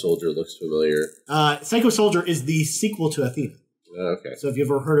 Psycho Soldier looks familiar. Psycho Soldier is the sequel to Athena. Okay. So if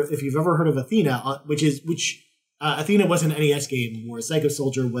you've ever heard of Athena, which Athena was an NES game, whereas Psycho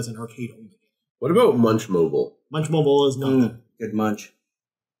Soldier was an arcade-only game. What about Munch Mobile? Munch Mobile is not good Munch.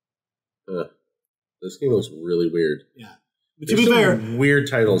 This game looks really weird. Yeah. But to be fair, weird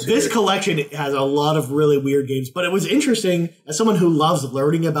titles this here. collection has a lot of really weird games, but it was interesting as someone who loves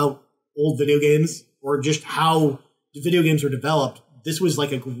learning about old video games or just how video games were developed. This was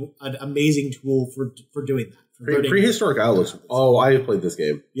like an amazing tool for doing that. Prehistoric Isle looks... Oh, I have played this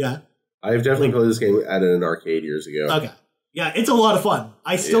game. Yeah. I've definitely played this game at an arcade years ago. Okay. Yeah, it's a lot of fun.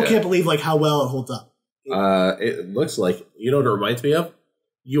 I still can't believe like how well it holds up. It looks like... You know what it reminds me of?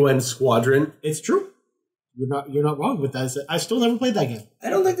 UN Squadron. It's true. You're not wrong with that. I still never played that game. I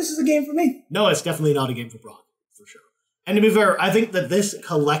don't think this is a game for me. No, it's definitely not a game for Brock, for sure. And to be fair, I think that this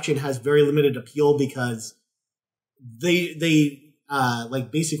collection has very limited appeal because they like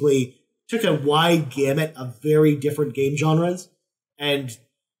basically took a wide gamut of very different game genres, and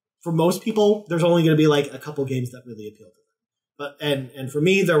for most people, there's only going to be like a couple games that really appeal to them. But and for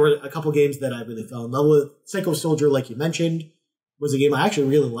me, there were a couple games that I really fell in love with. Psycho Soldier, like you mentioned, was a game I actually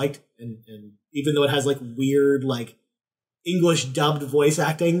really liked, and even though it has like weird like English dubbed voice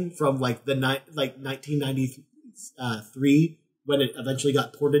acting from like 1993 when it eventually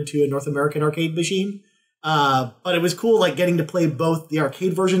got ported to a North American arcade machine. But it was cool like getting to play both the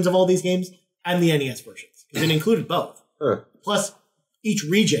arcade versions of all these games and the NES versions, because it included both. Plus each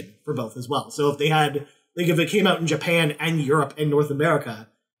region for both as well. So if they had like if it came out in Japan and Europe and North America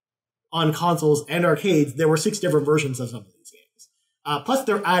on consoles and arcades, there were 6 different versions of some of these games. Plus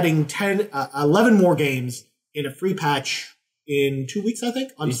they're adding 11 more games in a free patch in 2 weeks, I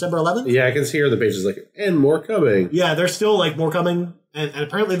think, on December 11th. Yeah, I can see here the page is like, and more coming. Yeah, there's still like more coming, and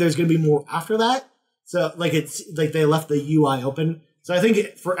apparently there's going to be more after that. So like it's like they left the UI open. So I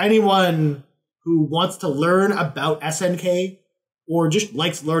think for anyone who wants to learn about SNK or just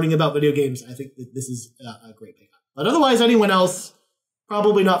likes learning about video games, I think that this is a great pickup. But otherwise, anyone else,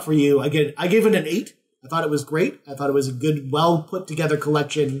 probably not for you. Again, I gave it an 8. I thought it was great. I thought it was a good, well put together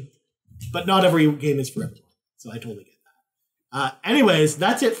collection, but not every game is for everyone. So I totally get that. Anyways,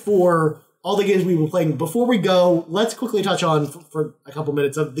 that's it for all the games we were playing. Before we go, let's quickly touch on for a couple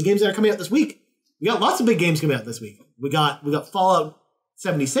minutes of the games that are coming out this week. We got lots of big games coming out this week. We got Fallout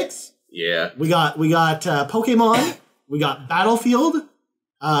 76. Yeah. We got Pokemon. We got Battlefield.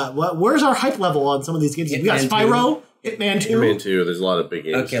 Where's our hype level on some of these games? We got Spyro, Hitman 2. Hitman 2. There's a lot of big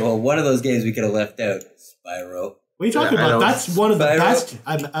games. Okay, well, one of those games we could have left out. Spyro. What are you talking about? That's one of the best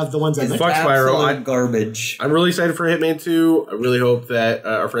of the ones I mentioned. Fuck Spyro. Garbage. I'm really excited for Hitman 2. I really hope that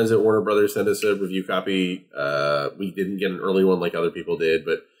our friends at Warner Brothers send us a review copy. We didn't get an early one like other people did,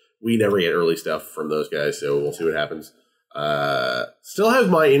 but we never get early stuff from those guys, so we'll see what happens. Still have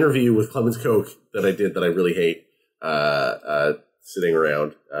my interview with Clemens Koch that I did that I really hate sitting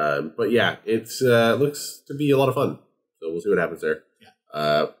around. But yeah, it's looks to be a lot of fun. So we'll see what happens there.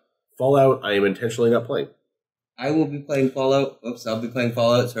 Yeah. Fallout, I am intentionally not playing. I will be playing Fallout. Oops, I'll be playing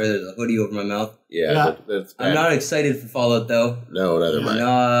Fallout. Sorry, there's a hoodie over my mouth. Yeah. That's bad. I'm not excited for Fallout, though. No, neither am I.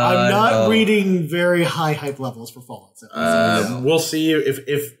 I'm not reading very high hype levels for Fallout. So we'll see if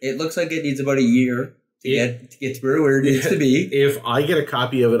it looks like it needs about a year to get through where it needs to be. If I get a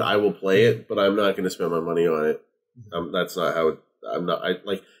copy of it, I will play it, but I'm not going to spend my money on it. That's not how.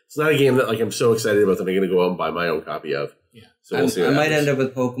 It's not a game that I'm so excited about that I'm going to go out and buy my own copy of. Yeah. So we'll see. I might end up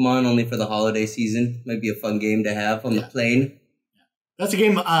with Pokemon only for the holiday season. Might be a fun game to have on the plane. That's a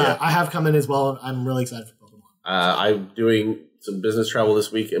game I have come in as well. I'm really excited for Pokemon. I'm doing some business travel this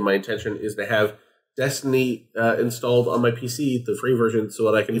week, and my intention is to have Destiny installed on my PC, the free version, so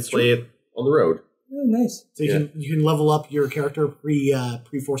that I can play it on the road. Oh, nice. So you can level up your character pre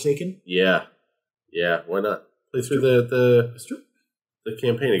Forsaken. Yeah. Why not play through the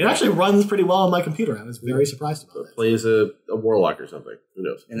campaign again? It actually runs pretty well on my computer. I was very surprised about it. Plays a warlock or something. Who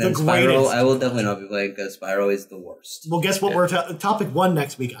knows? And then Spyro, I will definitely not be playing because Spyro is the worst. Well, guess what? We're topic 1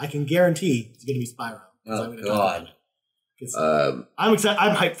 next week. I can guarantee it's going to be Spyro. Oh, God. I'm excited.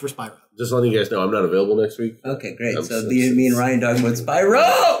 I'm hyped for Spyro. Just letting you guys know I'm not available next week. Okay, great. Me and Ryan talking about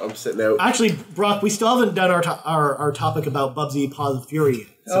Spyro! I'm sitting out. Actually, Brock, we still haven't done our topic about Bubsy Pause Fury.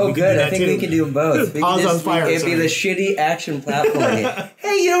 So good. I think we can do both. Pause on fire. It'd be the shitty action platform.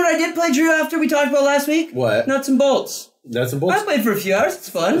 Hey, you know what I did play, Drew, after we talked about last week? What? Nuts and Bolts. Nuts and Bolts? I played for a few hours. It's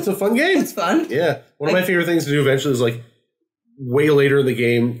fun. It's a fun game. It's fun. Yeah. One of my favorite things to do eventually is way later in the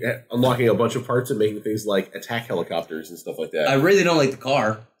game, unlocking a bunch of parts and making things like attack helicopters and stuff like that. I really don't like the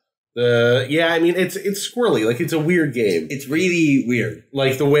car. It's squirrely. It's a weird game. It's really weird.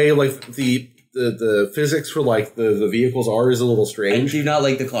 The way the physics for the vehicles are is a little strange. I do not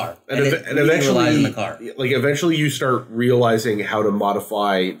like the car. And eventually relies on the car. Eventually you start realizing how to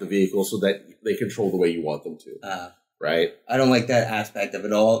modify the vehicle so that they control the way you want them to. Right? I don't like that aspect of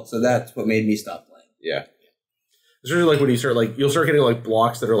it all, so that's what made me stop playing. Yeah. It's really when you start you'll start getting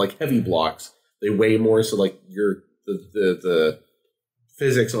blocks that are heavy blocks. They weigh more, so the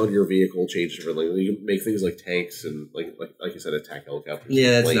physics on your vehicle change differently. You can make things like tanks and like you said, attack helicopters.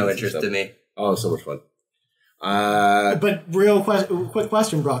 Yeah, that's no interest to me. Oh, so much fun. But quick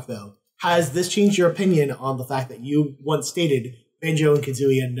question, Brock, though. Has this changed your opinion on the fact that you once stated Banjo and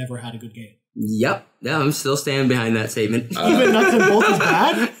Kazooie never had a good game? Yep. Yeah, I'm still standing behind that statement. Even Nuts and Bolts is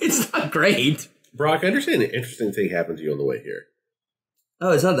bad? It's not great. Brock, I understand an interesting thing happened to you on the way here.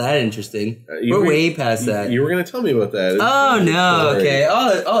 Oh, it's not that interesting. We're way past that. You were going to tell me about that. Oh, no. Okay.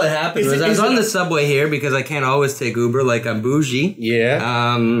 All that happened was I was on the subway here because I can't always take Uber like I'm bougie.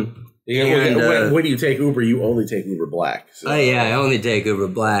 Yeah. When you take Uber, you only take Uber Black. So. Oh, yeah. I only take Uber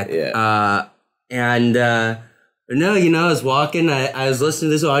Black. Yeah. No, I was walking. I was listening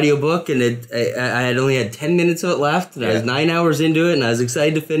to this audiobook, and I had only had 10 minutes of it left, and I was 9 hours into it, and I was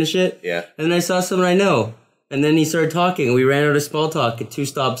excited to finish it. Yeah. And then I saw someone I know. And then he started talking, and we ran out of small talk at 2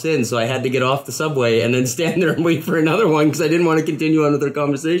 stops in, so I had to get off the subway and then stand there and wait for another one because I didn't want to continue on with their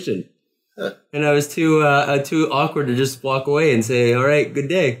conversation. Huh. And I was too awkward to just walk away and say, all right, good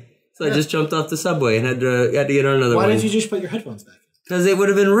day. So I just jumped off the subway and had to get on another one. Why didn't you just put your headphones back? Because it would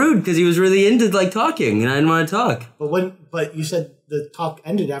have been rude because he was really into like talking and I didn't want to talk. But you said the talk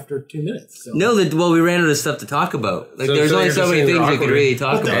ended after 2 minutes. So. No, we ran out of stuff to talk about. Like there's only so many things we could really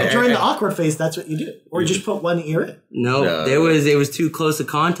talk about. During the awkward phase, that's what you do. Or you just put one ear in. No, it was too close a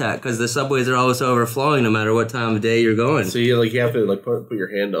contact because the subways are always overflowing no matter what time of day you're going. So you have to put your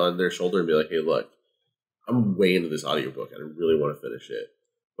hand on their shoulder and be like, hey, look, I'm way into this audiobook. I really want to finish it.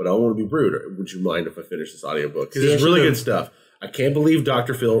 But I don't want to be rude. Would you mind if I finish this audiobook? Because it's really good stuff. I can't believe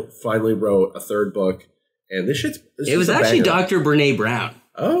Dr. Phil finally wrote a third book. And this it was actually Dr. Brene Brown.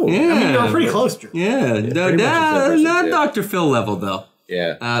 Oh. Yeah. I mean, they were pretty close, Drew. Yeah. Not Dr. Phil level, though.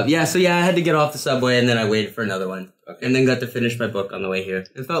 Yeah. So I had to get off the subway, and then I waited for another one. Okay. And then got to finish my book on the way here.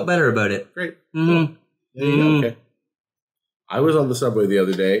 I felt better about it. Great. Mm-hmm. Cool. Okay. I was on the subway the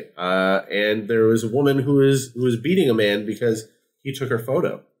other day, and there was a woman who was beating a man because he took her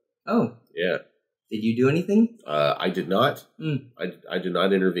photo. Oh. Yeah. Did you do anything? I did not. I did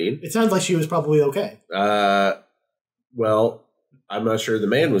not intervene. It sounds like she was probably okay. Well, I'm not sure the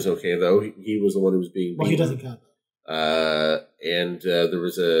man was okay, though. He was the one who was being beaten. Well, he doesn't count. And there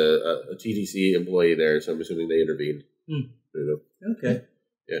was a TTC employee there, so I'm assuming they intervened. Okay.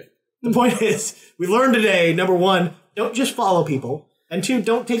 Yeah. The point is, we learned today, number one, don't just follow people. And two,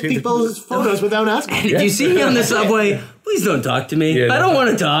 don't take people's photos without asking. And if you see me on the subway, please don't talk to me. I don't want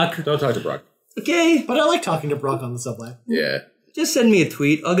to talk. Don't talk to Brock. Okay. But I like talking to Brock on the subway. Yeah. Just send me a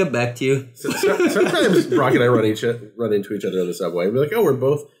tweet. I'll get back to you. Sometimes Brock and I run into each other on the subway. We're like, oh, we're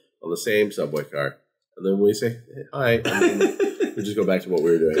both on the same subway car. And then we say, hey, hi. And then we just go back to what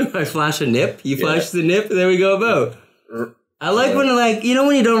we were doing. I flash a nip. You flash the nip, and there we go about. I like when, when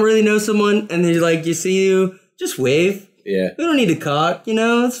you don't really know someone, and then you see you, just wave. Yeah. We don't need to cock,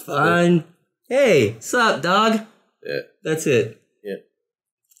 it's fine. Hey, sup, dog? Yeah. That's it. Yeah.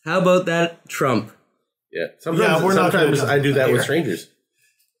 How about that Trump? Yeah. Sometimes I do that with strangers.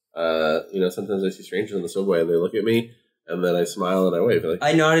 Sometimes I see strangers on the subway and they look at me and then I smile and I wave.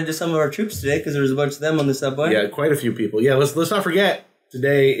 I nodded to some of our troops today because there was a bunch of them on the subway. Yeah, quite a few people. Yeah, let's not forget.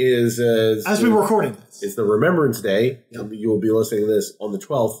 Today is as we were recording this. It's the Remembrance Day. Yep. You will be listening to this on the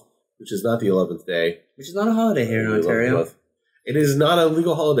 12th, which is not the 11th day. Which is not a holiday here in Ontario. It is not a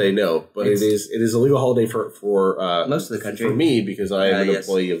legal holiday, no, but it is a legal holiday for most of the country. For me, because I am an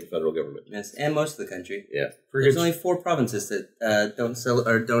employee of the federal government. Yes, and most of the country. Yeah, there's only 4 provinces that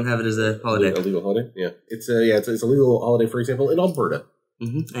don't have it as a holiday. A legal holiday. Yeah, it's a legal holiday. For example, in Alberta,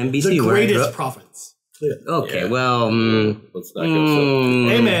 and BC, the greatest province. Clearly. Okay, well, let's not go so.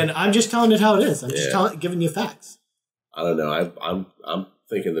 Hey, man, I'm just telling it how it is. I'm just giving you facts. I don't know. I'm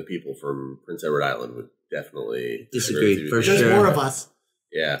thinking the people from Prince Edward Island would definitely disagree. For sure, there's more of us.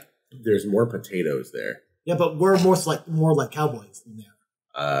 Yeah, there's more potatoes there. Yeah, but we're more like cowboys than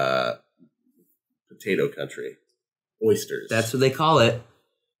there. Potato country, oysters. That's what they call it.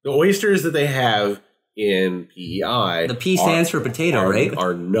 The oysters that they have in PEI. The P stands for potato, right?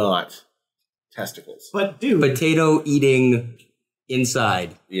 Are not testicles. But dude, potato eating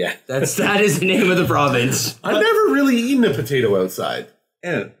inside. Yeah, that is the name of the province. I've never really eaten a potato outside.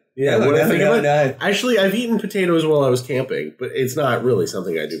 Yeah. Actually, I've eaten potatoes while I was camping, but it's not really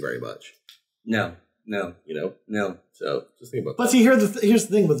something I do very much. No. No. So just think about that. But see, here's the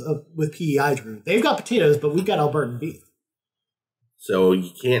thing with PEI, Drew. They've got potatoes, but we've got Albertan beef. So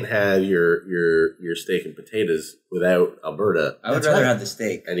you can't have your steak and potatoes without Alberta. I would rather have the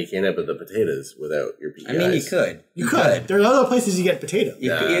steak. And you can't have the potatoes without your PEI. I mean, you could. You could. There are other places you get potatoes.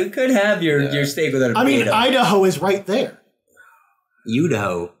 You could have your steak without a potato. I mean, Idaho is right there.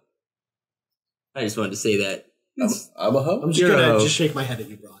 Idaho. I just wanted to say that. I'm a hoe? I'm just going to shake my head at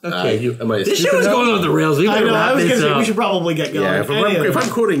you, Brock. Okay. This show is going off the rails. I was going to say, we should probably get going. Yeah, if I'm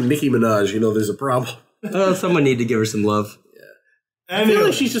quoting Nicki Minaj, there's a problem. Someone need to give her some love. I feel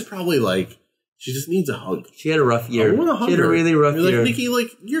like she's just probably she just needs a hug. She had a rough year. I want to hug she had her. a really rough year. Nikki,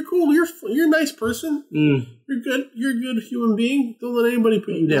 you're cool. You're a nice person. You're good. You're a good human being. Don't let anybody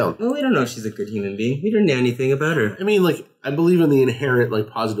put you down. Well, we don't know if she's a good human being. We don't know anything about her. I mean, I believe in the inherent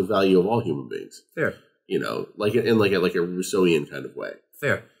positive value of all human beings. Fair. In a Rousseauian kind of way.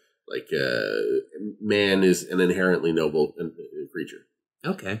 Fair. Man is an inherently noble creature.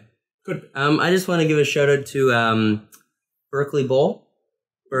 Okay. Good. I just want to give a shout out to Berkeley Bowl.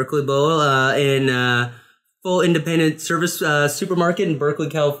 Berkeley Bowl in full independent service supermarket in Berkeley,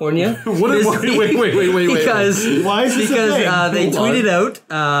 California. Wait. Because why is this they tweeted out,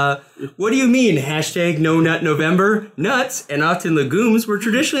 what do you mean, #No Nut November? Nuts and often legumes were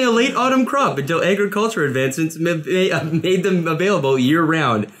traditionally a late autumn crop until agriculture advancements made them available year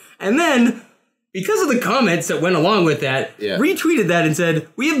round. And then because of the comments that went along with that, retweeted that and said,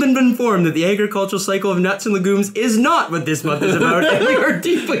 "We have been informed that the agricultural cycle of nuts and legumes is not what this month is about, and we are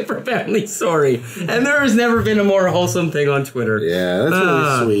deeply profoundly sorry." And there has never been a more wholesome thing on Twitter. Yeah,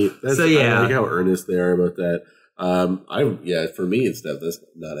 that's really sweet. I like how earnest they are about that. For me, it's that's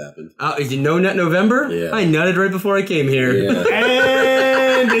not happened. Is no nut November? Yeah. I nutted right before I came here. Yeah.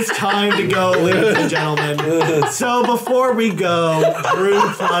 And it's time to go, ladies and gentlemen. So before we go, Drew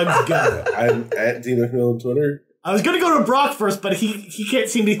plugs go. I'm at D McMill on Twitter. I was going to go to Brock first, but he can't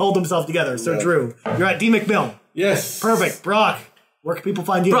seem to hold himself together. So Drew, you're at D McMill. Yes. Perfect. Brock, where can people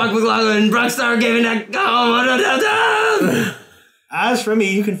find you? Brock McLaughlin, BrockStarGaming.com. As for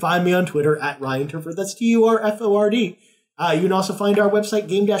me, you can find me on Twitter at Ryan Turford. That's TURFORD. You can also find our website,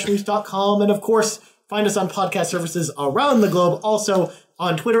 game-moose.com. And of course, find us on podcast services around the globe. Also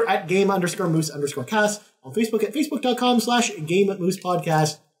on Twitter at game_moose_cast. On Facebook at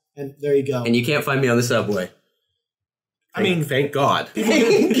facebook.com/game-moose-podcast. And there you go. And you can't find me on the subway. Thank God.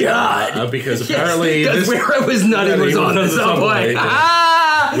 Thank God. Because apparently... That's where I was nutting was on the subway.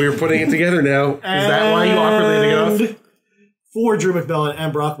 We were putting it together now. Is that why you awkwardly get off? For Drew McMillan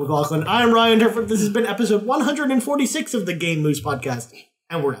and Brock McLaughlin, I'm Ryan Turford. This has been episode 146 of the Game Moose Podcast,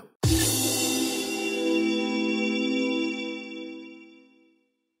 and we're out.